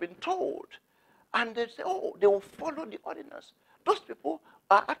would have been told, and they say, oh, they will follow the ordinance. Those people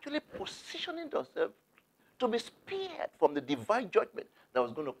are actually positioning themselves to be spared from the divine judgment that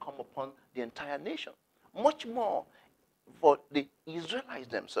was going to come upon the entire nation. Much more for the Israelites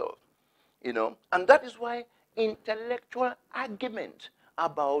themselves, And that is why intellectual argument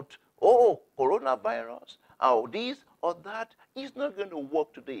about, coronavirus, this or that is not going to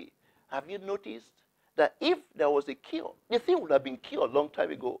work today. Have you noticed that if there was a cure, the thing would have been cured a long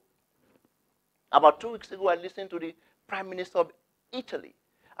time ago? About 2 weeks ago, I listened to the Prime Minister of Italy,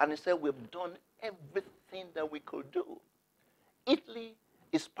 and he said, we've done everything that we could do. Italy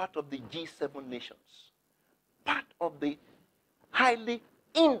is part of the G7 nations, part of the highly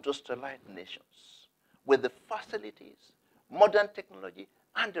industrialized nations, with the facilities, modern technology,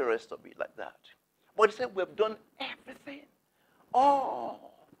 and the rest of it like that. But he said, we've done everything.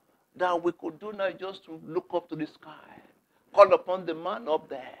 All that we could do now is just to look up to the sky, call upon the man up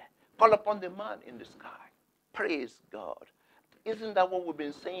there, call upon the man in the sky. Praise God. Isn't that what we've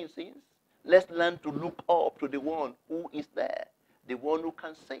been saying since? Let's learn to look up to the one who is there, the one who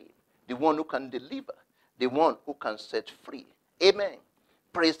can save, the one who can deliver, the one who can set free. Amen.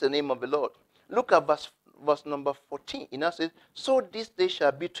 Praise the name of the Lord. Look at verse number 14. It now says, so this day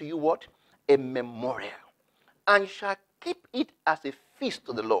shall be to you what? A memorial. And you shall keep it as a feast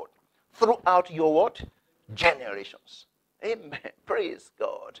to the Lord throughout your what? Generations. Amen. Praise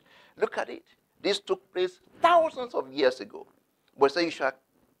God. Look at it. This took place thousands of years ago. But say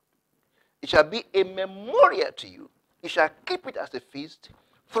it shall be a memorial to you. You shall keep it as a feast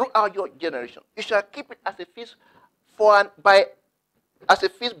throughout your generation. You shall keep it as a feast by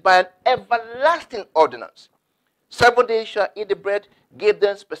an everlasting ordinance. 7 days shall eat the bread, gave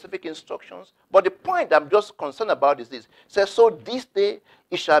them specific instructions. But the point I'm just concerned about is this. It says, so this day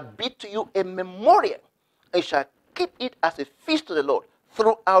it shall be to you a memorial. And you shall keep it as a feast to the Lord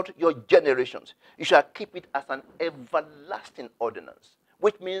throughout your generations. You shall keep it as an everlasting ordinance.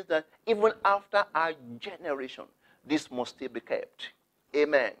 Which means that even after our generation, this must still be kept.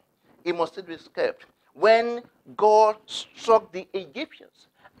 Amen. It must still be kept. When God struck the Egyptians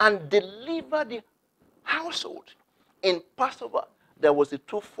and delivered the household in Passover, there was a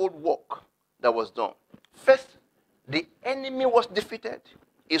twofold work that was done. First, the enemy was defeated.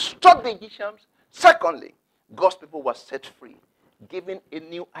 He struck the Egyptians. Secondly, God's people were set free, given a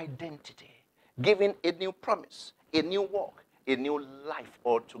new identity, given a new promise, a new walk, a new life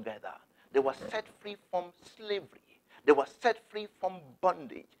altogether. They were set free from slavery. They were set free from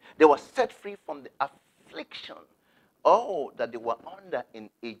bondage. They were set free from the affliction, that they were under in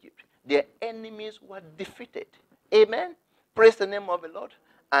Egypt. Their enemies were defeated. Amen. Praise the name of the Lord.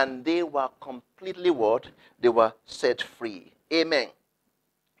 And they were completely what? They were set free. Amen.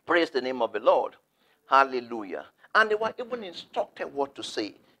 Praise the name of the Lord. Hallelujah. And they were even instructed what to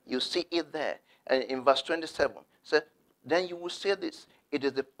say. You see it there. And in verse 27, it says, then you will say this. It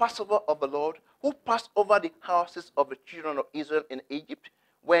is the Passover of the Lord who passed over the houses of the children of Israel in Egypt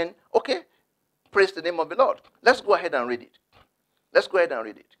when, praise the name of the Lord. Let's go ahead and read it. Let's go ahead and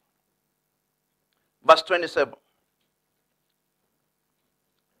read it. Verse 27.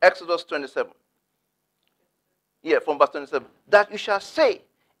 Exodus 27. Yeah, from verse 27. That you shall say,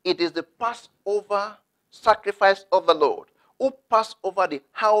 it is the Passover sacrifice of the Lord who passed over the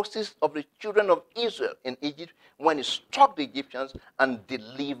houses of the children of Israel in Egypt when he struck the Egyptians and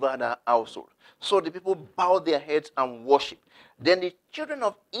delivered our household. So the people bowed their heads and worshipped. Then the children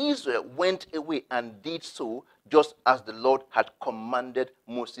of Israel went away and did so just as the Lord had commanded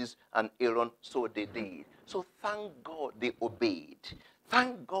Moses and Aaron, so they did. So thank God they obeyed.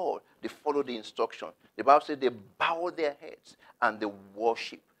 Thank God they followed the instruction. The Bible said they bowed their heads and they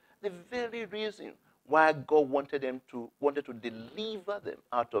worshiped. The very reason why God wanted to deliver them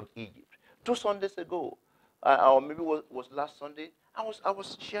out of Egypt. 2 Sundays ago, or maybe it was last Sunday, I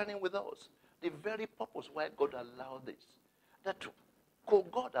was sharing with us the very purpose why God allowed this. That could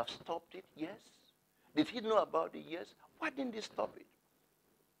God have stopped it? Yes. Did he know about it? Yes. Why didn't he stop it?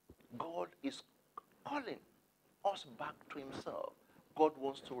 God is calling us back to himself. God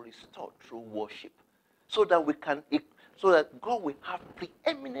wants to restore through worship so that God will have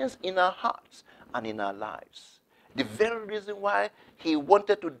preeminence in our hearts and in our lives. The very reason why he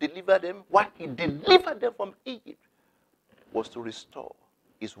wanted to deliver them, why he delivered them from Egypt, was to restore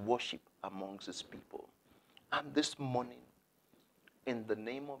his worship amongst his people. And this morning, in the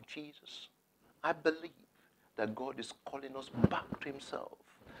name of Jesus, I believe that God is calling us back to himself.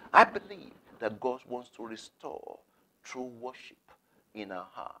 I believe that God wants to restore true worship in our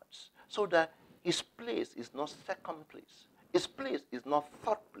hearts so that his place is not second place. His place is not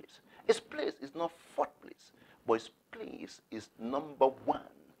third place. His place is not fourth place. But his place is number one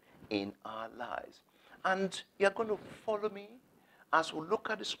in our lives. And you're going to follow me as we look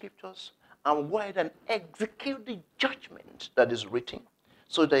at the scriptures and go ahead and execute the judgment that is written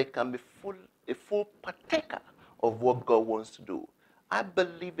so that it can be a full partaker of what God wants to do. I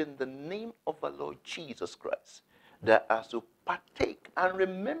believe in the name of our Lord Jesus Christ that as you partake and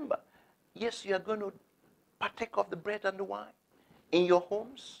remember, yes, you are going to partake of the bread and the wine in your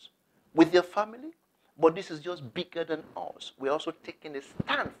homes, with your family, but this is just bigger than us. We're also taking a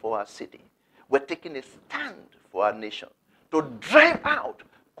stand for our city. We're taking a stand for our nation to drive out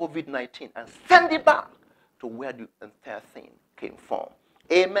COVID-19 and send it back to where the entire thing came from.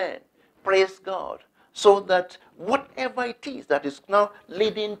 Amen. Praise God. So that whatever it is that is now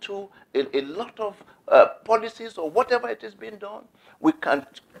leading to a lot of policies or whatever it is being done, we can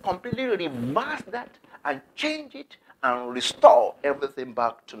completely reverse that and change it and restore everything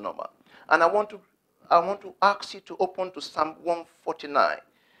back to normal. And I want to ask you to open to Psalm 149.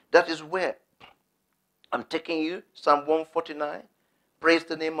 That is where I'm taking you. Psalm 149. Praise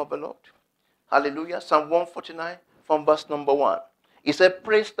the name of the Lord. Hallelujah. Psalm 149 from verse number 1. He said,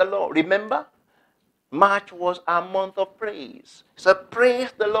 praise the Lord. Remember, March was our month of praise. He said, praise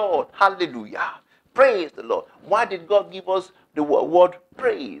the Lord. Hallelujah. Praise the Lord. Why did God give us the word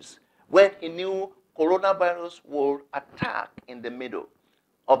praise when he knew coronavirus would attack in the middle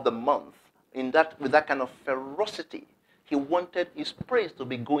of the month with that kind of ferocity? He wanted his praise to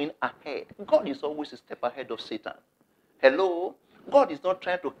be going ahead. God is always a step ahead of Satan. Hello? God is not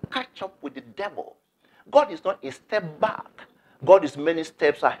trying to catch up with the devil. God is not a step back. God is many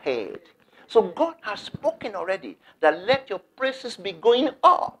steps ahead. So God has spoken already that let your praises be going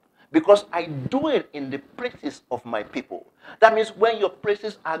up because I do it in the praises of my people. That means when your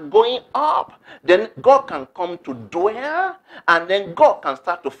praises are going up, then God can come to dwell and then God can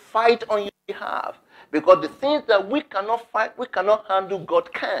start to fight on your behalf. Because the things that we cannot fight, we cannot handle,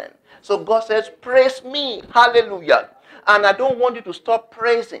 God can. So God says, praise me. Hallelujah. And I don't want you to stop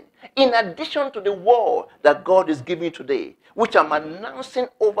praising. In addition to the word that God is giving you today, which I'm announcing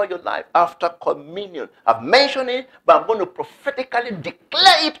over your life after communion. I've mentioned it, but I'm going to prophetically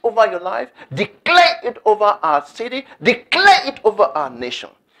declare it over your life, declare it over our city, declare it over our nation.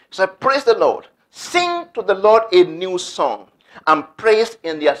 So praise the Lord. Sing to the Lord a new song and praise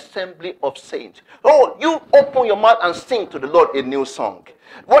in the assembly of saints. Oh, you open your mouth and sing to the Lord a new song.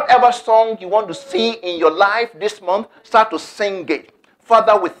 Whatever song you want to see in your life this month, start to sing it.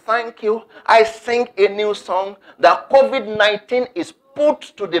 Father, we thank you. I sing a new song that COVID-19 is put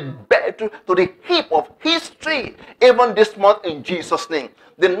to the heap of history even this month in Jesus' name.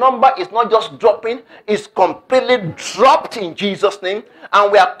 The number is not just dropping, it's completely dropped in Jesus' name.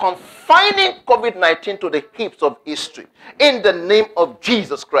 And we are confining COVID-19 to the heaps of history in the name of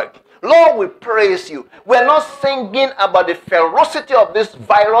Jesus Christ. Lord, we praise you. We're not singing about the ferocity of this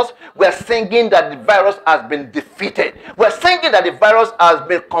virus. We're singing that the virus has been defeated. We're singing that the virus has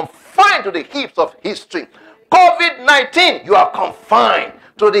been confined to the heaps of history. COVID-19, you are confined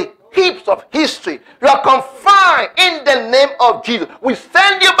to the heaps of history. You are confined in the name of Jesus. We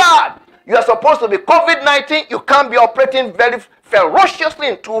send you back. You are supposed to be COVID-19. You can't be operating very ferociously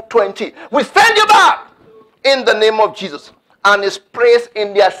in 220. We send you back in the name of Jesus. And is praised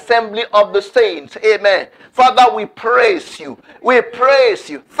in the assembly of the saints. Amen. Father, we praise you. We praise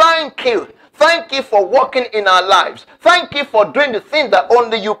you. Thank you. Thank you for working in our lives. Thank you for doing the thing that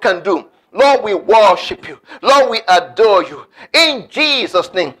only you can do. Lord, we worship you. Lord, we adore you. In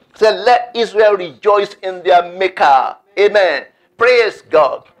Jesus' name, say, let Israel rejoice in their Maker. Amen. Praise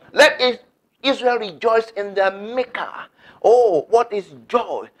God. Let Israel rejoice in their Maker. Oh, what is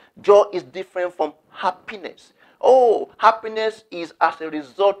joy? Joy is different from happiness. Oh, happiness is as a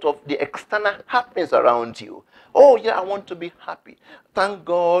result of the external happenings around you. Oh, yeah, I want to be happy. Thank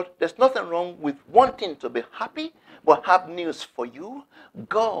God. There's nothing wrong with wanting to be happy, but I have news for you.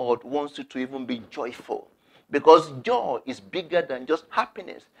 God wants you to even be joyful because joy is bigger than just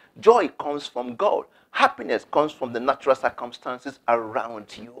happiness. Joy comes from God. Happiness comes from the natural circumstances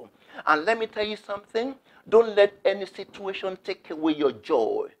around you. And let me tell you something. Don't let any situation take away your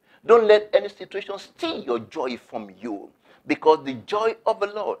joy. Don't let any situation steal your joy from you, because the joy of the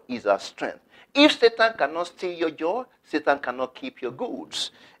Lord is our strength. If Satan cannot steal your joy, Satan cannot keep your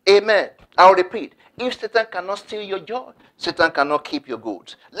goods. Amen. I'll repeat. If Satan cannot steal your joy, Satan cannot keep your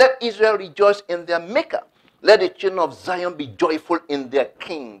goods. Let Israel rejoice in their Maker. Let the children of Zion be joyful in their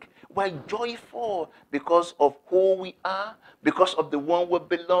King. We're joyful because of who we are, because of the one we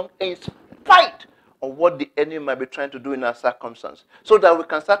belong, in spite of what the enemy might be trying to do in our circumstance, so that we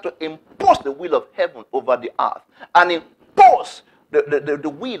can start to impose the will of heaven over the earth and impose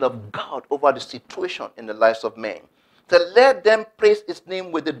the will of God over the situation in the lives of men. So let them praise his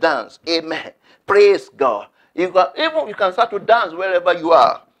name with the dance. Amen. Praise God. You can start to dance wherever you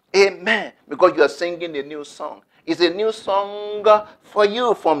are. Amen. Because you are singing a new song. It's a new song for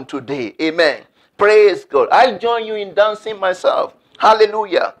you from today. Amen. Praise God. I join you in dancing myself.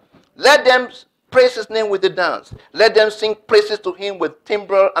 Hallelujah. Let them praise his name with the dance. Let them sing praises to him with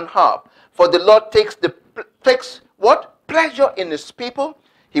timbrel and harp. For the Lord takes what? Pleasure in his people.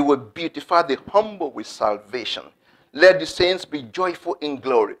 He will beautify the humble with salvation. Let the saints be joyful in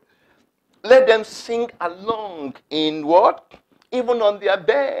glory. Let them sing along in what? Even on their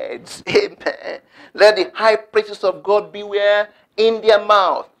beds. Amen. Let the high praises of God be where? In their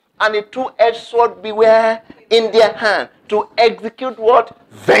mouth. And the two-edged sword be where? In their hand. To execute what?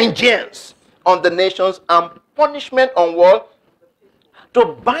 Vengeance on the nations and punishment on what? To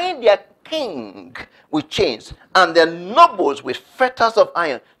bind their king with chains and their nobles with fetters of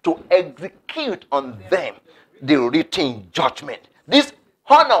iron, to execute on them the written judgment. This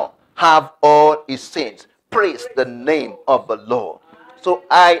honor have all his saints. Praise the name of the Lord. So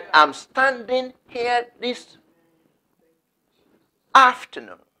I am standing here this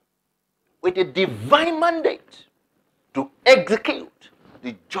afternoon with a divine mandate to execute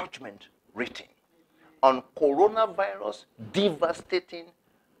the judgment written on coronavirus devastating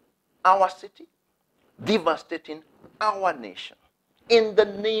our city, devastating our nation, in the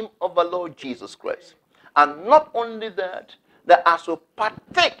name of the Lord Jesus Christ. And not only that, that as we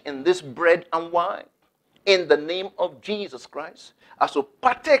partake in this bread and wine, in the name of Jesus Christ, as we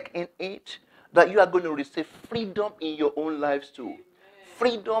partake in it, that you are going to receive freedom in your own lives too.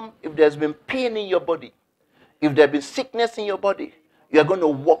 Freedom if there's been pain in your body, if there's been sickness in your body, you are going to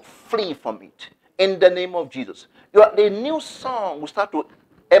walk free from it in the name of Jesus. The new song will start to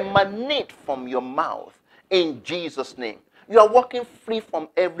emanate from your mouth in Jesus' name. You are walking free from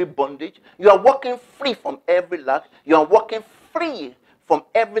every bondage. You are walking free from every lack. You are walking free from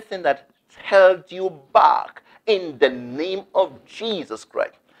everything that held you back in the name of Jesus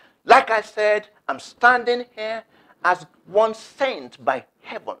Christ. Like I said, I'm standing here as one sent by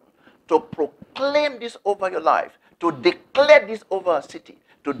heaven to proclaim this over your life, to declare this over our city,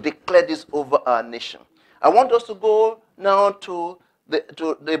 to declare this over our nation. I want us to go now to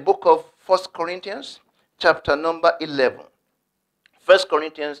the book of 1 Corinthians, chapter number 11. 1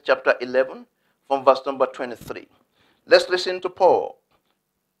 Corinthians chapter 11, from verse number 23. Let's listen to Paul.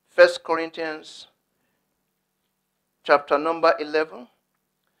 1 Corinthians chapter number 11,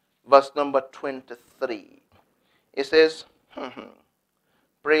 verse number 23. It says,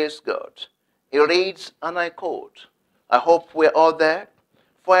 praise God. He reads, and I quote, I hope we're all there.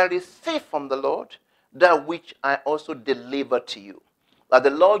 For I received from the Lord that which I also delivered to you. That the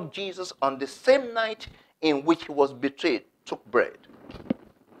Lord Jesus, on the same night in which he was betrayed, took bread.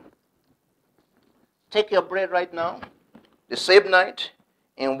 Take your bread right now. The same night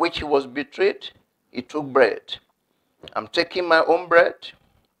in which he was betrayed, he took bread. I'm taking my own bread.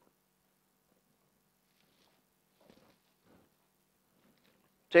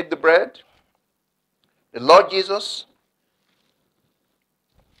 Take the bread. The Lord Jesus.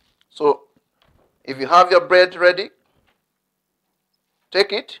 So, if you have your bread ready,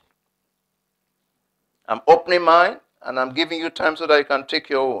 take it. I'm opening mine, and I'm giving you time so that you can take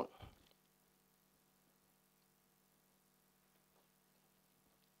your own.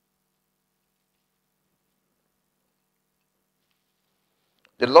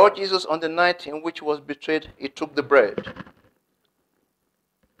 The Lord Jesus, on the night in which he was betrayed, he took the bread.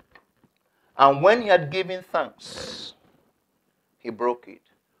 And when he had given thanks, he broke it.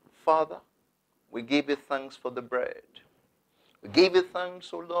 Father, we give you thanks for the bread. We give you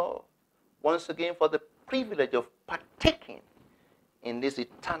thanks, O Lord, once again for the privilege of partaking in this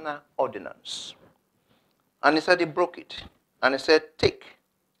eternal ordinance. And he said he broke it. And he said, take,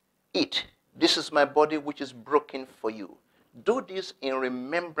 eat. This is my body which is broken for you. Do this in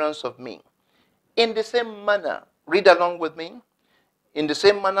remembrance of me. In the same manner, read along with me. In the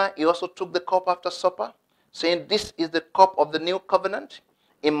same manner, he also took the cup after supper, saying, this is the cup of the new covenant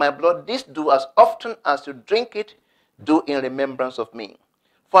in my blood. This do as often as you drink it, do in remembrance of me.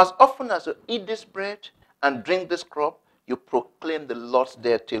 For as often as you eat this bread and drink this cup, you proclaim the Lord's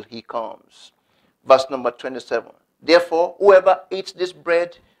death till he comes. Verse number 27. Therefore, whoever eats this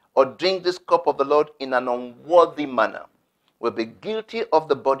bread or drinks this cup of the Lord in an unworthy manner will be guilty of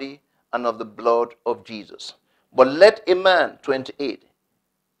the body and of the blood of Jesus. But let a man, 28,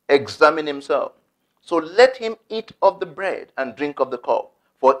 examine himself. So let him eat of the bread and drink of the cup.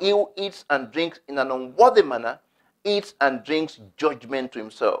 For he who eats and drinks in an unworthy manner eats and drinks judgment to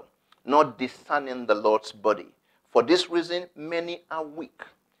himself, not discerning the Lord's body. For this reason many are weak,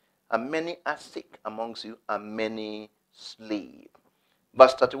 and many are sick amongst you, and many sleep.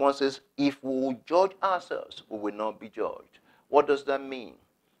 Verse 31 says, if we will judge ourselves, we will not be judged. What does that mean?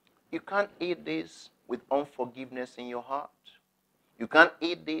 You can't eat this with unforgiveness in your heart. You can't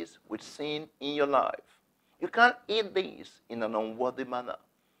eat this with sin in your life. You can't eat this in an unworthy manner.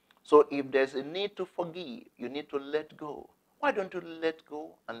 So if there's a need to forgive, you need to let go. Why don't you let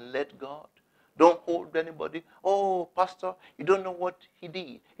go and let God? Don't hold anybody. Oh, pastor, you don't know what he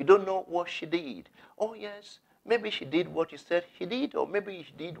did. You don't know what she did. Oh, yes, maybe she did what you said he did, or maybe he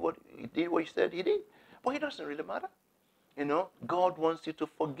did what you said he did. But it doesn't really matter. You know, God wants you to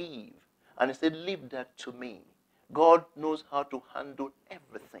forgive. And he said, leave that to me. God knows how to handle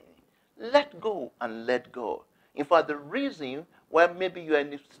everything. Let go and let go. In fact, the reason why maybe you are in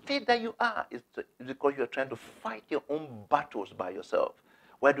the state that you are is because you are trying to fight your own battles by yourself.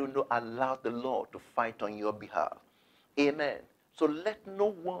 Why don't you allow the Lord to fight on your behalf? Amen. So let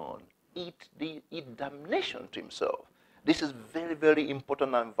no one eat damnation to himself. This is very, very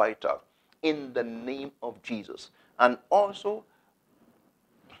important and vital in the name of Jesus. And also,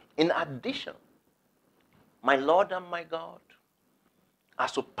 in addition, my Lord and my God,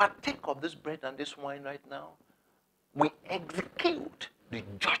 as we partake of this bread and this wine right now, we execute the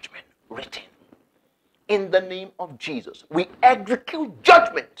judgment written. In the name of Jesus, we execute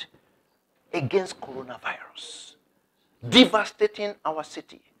judgment against coronavirus, devastating our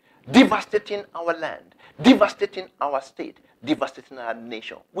city, devastating our land, devastating our state, devastating our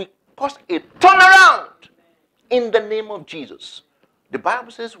nation. We cause a turnaround in the name of Jesus. The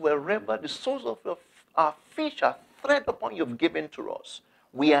Bible says, wherever the soles of our feet shall tread upon, you've given to us.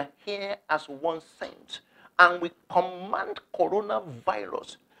 We are here as one saint, and we command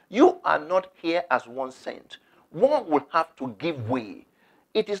coronavirus. You are not here as one saint. One will have to give way.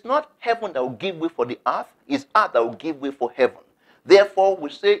 It is not heaven that will give way for the earth. It's earth that will give way for heaven. Therefore, we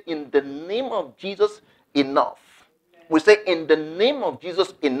say in the name of Jesus, enough. We say in the name of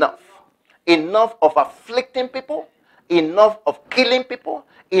Jesus, enough. Enough of afflicting people. Enough of killing people.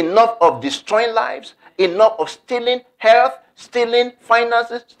 Enough of destroying lives. Enough of stealing health, stealing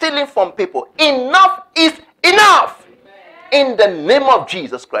finances, stealing from people. Enough is enough. In the name of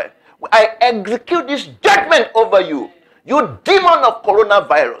Jesus Christ, I execute this judgment over you. You demon of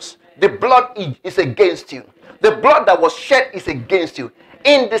coronavirus, the blood is against you. The blood that was shed is against you.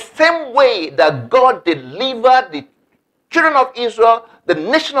 In the same way that God delivered the children of Israel, the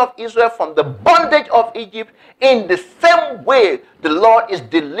nation of Israel, from the bondage of Egypt, in the same way the Lord is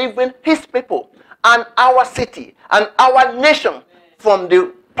delivering his people and our city and our nation from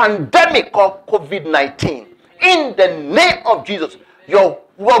the pandemic called COVID-19. In the name of Jesus, your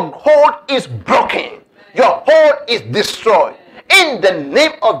hold is broken. Your hold is destroyed. In the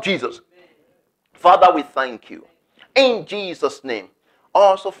name of Jesus. Father, we thank you. In Jesus' name.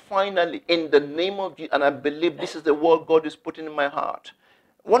 Also, finally, in the name of Jesus, and I believe this is the word God is putting in my heart.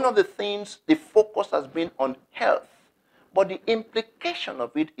 One of the things, the focus has been on health, but the implication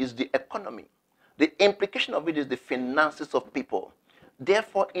of it is the economy. The implication of it is the finances of people.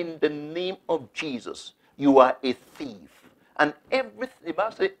 Therefore, in the name of Jesus, you are a thief. And everything, the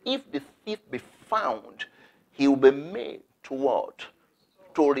Bible says, if the thief be found, he will be made to what?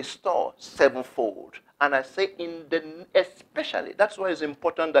 To restore sevenfold. And I say, especially, that's why it's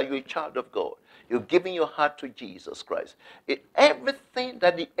important that you're a child of God. You're giving your heart to Jesus Christ. Everything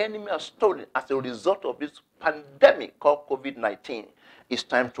that the enemy has stolen as a result of this pandemic called COVID-19, it's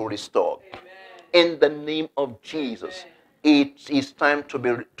time to restore. Amen. In the name of Jesus, it is time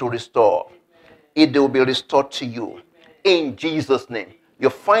to restore. It will be restored to you. In Jesus' name.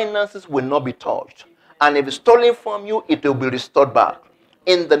 Your finances will not be touched. And if it's stolen from you, it will be restored back.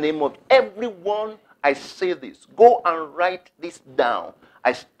 In the name of everyone, I say this. Go and write this down.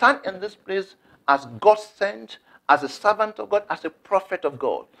 I stand in this place as God sent, as a servant of God, as a prophet of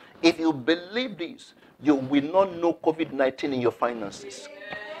God. If you believe this, you will not know COVID-19 in your finances.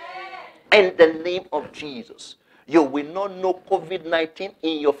 In the name of Jesus. You will not know COVID-19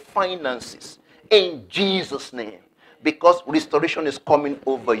 in your finances. In Jesus' name. Because restoration is coming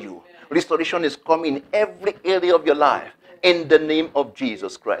over you. Restoration is coming in every area of your life. In the name of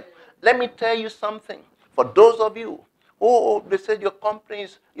Jesus Christ. Let me tell you something. For those of you, they said your company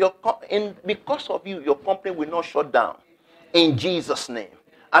is, because of you, your company will not shut down. In Jesus' name.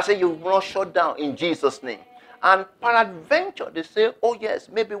 I say you will not shut down in Jesus' name. And peradventure, they say, oh yes,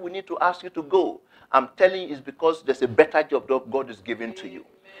 maybe we need to ask you to go. I'm telling you, it's because there's a better job that God is giving to you.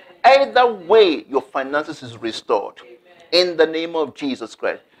 Either way, your finances is restored. In the name of Jesus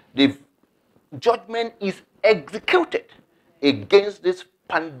Christ. The judgment is executed against this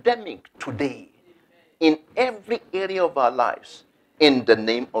pandemic today in every area of our lives in the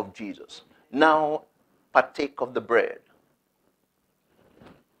name of Jesus. Now, partake of the bread.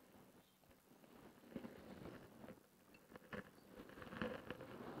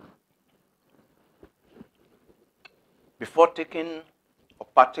 Before taking or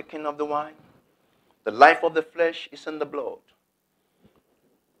partaking of the wine, the life of the flesh is in the blood.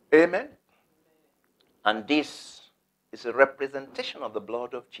 Amen? And this is a representation of the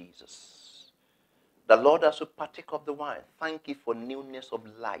blood of Jesus. The Lord, as you partake of the wine, thank you for newness of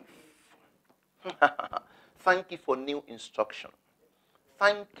life. Thank you for new instruction.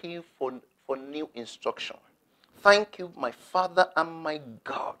 Thank you for new instruction. Thank you, my Father and my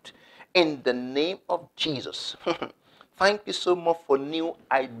God, in the name of Jesus. Thank you so much for new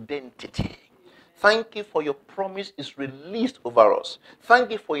identity. Thank you for your promise is released over us. Thank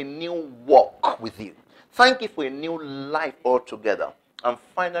you for a new walk with you. Thank you for a new life altogether. And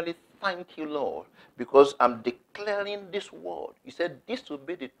finally, thank you, Lord, because I'm declaring this word. You said this will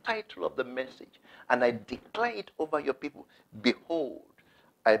be the title of the message. And I declare it over your people. Behold,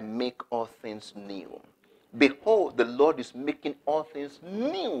 I make all things new. Behold, the Lord is making all things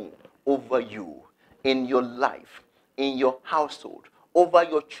new over you, in your life, in your household, over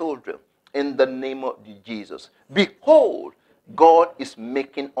your children, in the name of Jesus. Behold, God is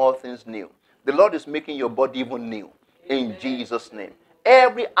making all things new. The Lord is making your body even new, in Jesus' name.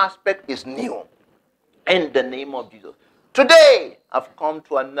 Every aspect is new, in the name of Jesus. Today, I've come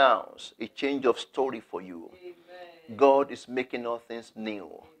to announce a change of story for you. Amen. God is making all things new,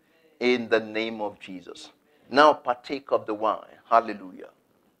 in the name of Jesus. Now partake of the wine. Hallelujah.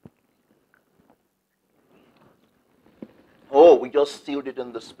 Oh, we just sealed it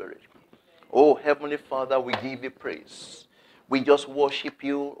in the Spirit. Oh, Heavenly Father, we give you praise. We just worship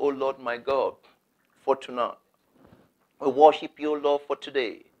you, oh Lord my God, for tonight. We worship you, Lord, for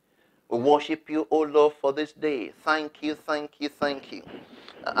today. We worship you, oh Lord, for this day. Thank you, thank you, thank you.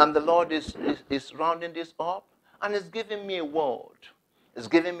 And the Lord is rounding this up, and is giving me a word. It's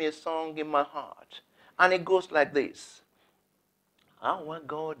giving me a song in my heart. And it goes like this. Our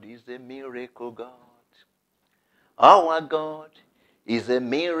God is a miracle God. Our God is a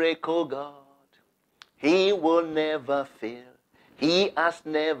miracle God. He will never fail. He has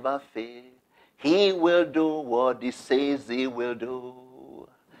never failed. He will do what he says he will do.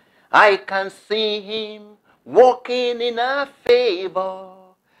 I can see him walking in our favor.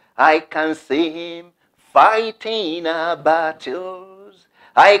 I can see him fighting our battles.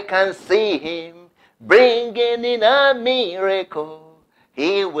 I can see him bringing in a miracle.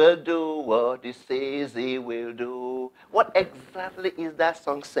 He will do what he says he will do. What exactly is that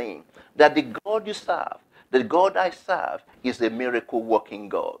song saying? That the God you serve, the God I serve, is a miracle working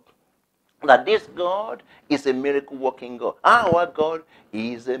God. That this God is a miracle working God. Our God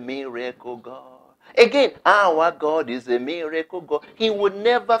is a miracle God. Again, our God is a miracle God. He will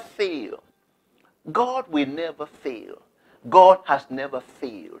never fail. God will never fail. God has never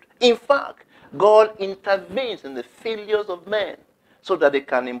failed. In fact, God intervenes in the failures of men so that they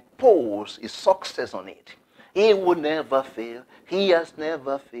can impose his success on it. He will never fail. He has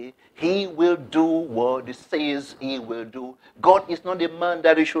never failed. He will do what he says he will do. God is not a man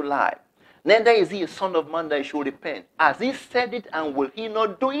that he should lie. Neither is he a son of man that he should repent. Has he said it, and will he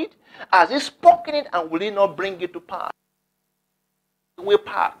not do it? Has he spoken it, and will he not bring it to pass? Will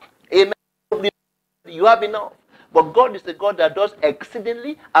pass. Amen. You have enough. But God is the God that does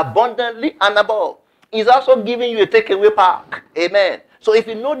exceedingly, abundantly, and above. He's also giving you a takeaway pack. Amen. So if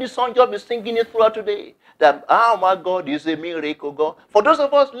you know this song, you'll be singing it throughout today. That, my God is a miracle God. For those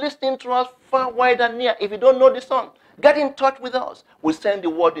of us listening to us far, wide, and near, if you don't know this song, get in touch with us. We'll send the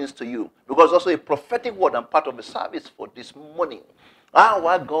wordings to you. Because also a prophetic word and part of the service for this morning.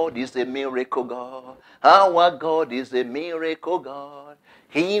 Our God is a miracle God. Our God is a miracle God.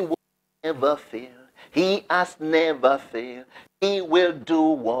 He will never fail. He has never failed. He will do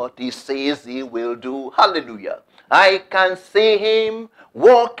what he says he will do. Hallelujah. I can see him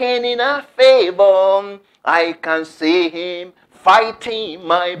walking in our favor. I can see him fighting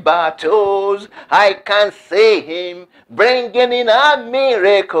my battles. I can see him bringing in a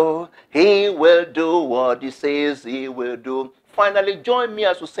miracle. He will do what he says he will do. Finally, join me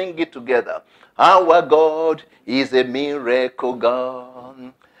as we sing it together. Our God is a miracle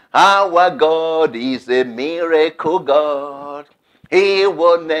God. Our God is a miracle God. He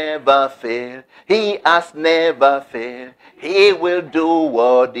will never fail. He has never failed. He will do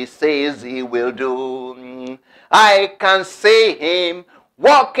what he says he will do. I can see him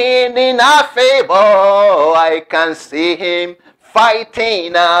walking in our favor. I can see him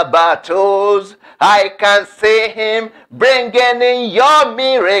fighting our battles. I can see him bringing in your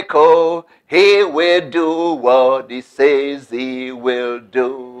miracle. He will do what he says he will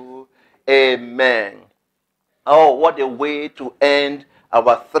do. Amen. Oh, what a way to end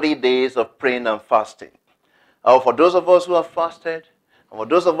our 3 days of praying and fasting. Oh, for those of us who have fasted, and for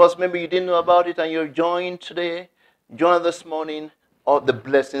those of us maybe you didn't know about it and you're joined today, join this morning, all the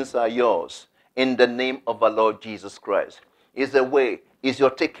blessings are yours in the name of our Lord Jesus Christ. It's a way, it's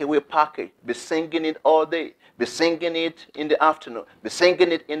your takeaway package. Be singing it all day. Be singing it in the afternoon. Be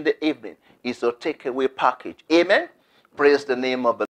singing it in the evening. It's your takeaway package. Amen. Praise the name of the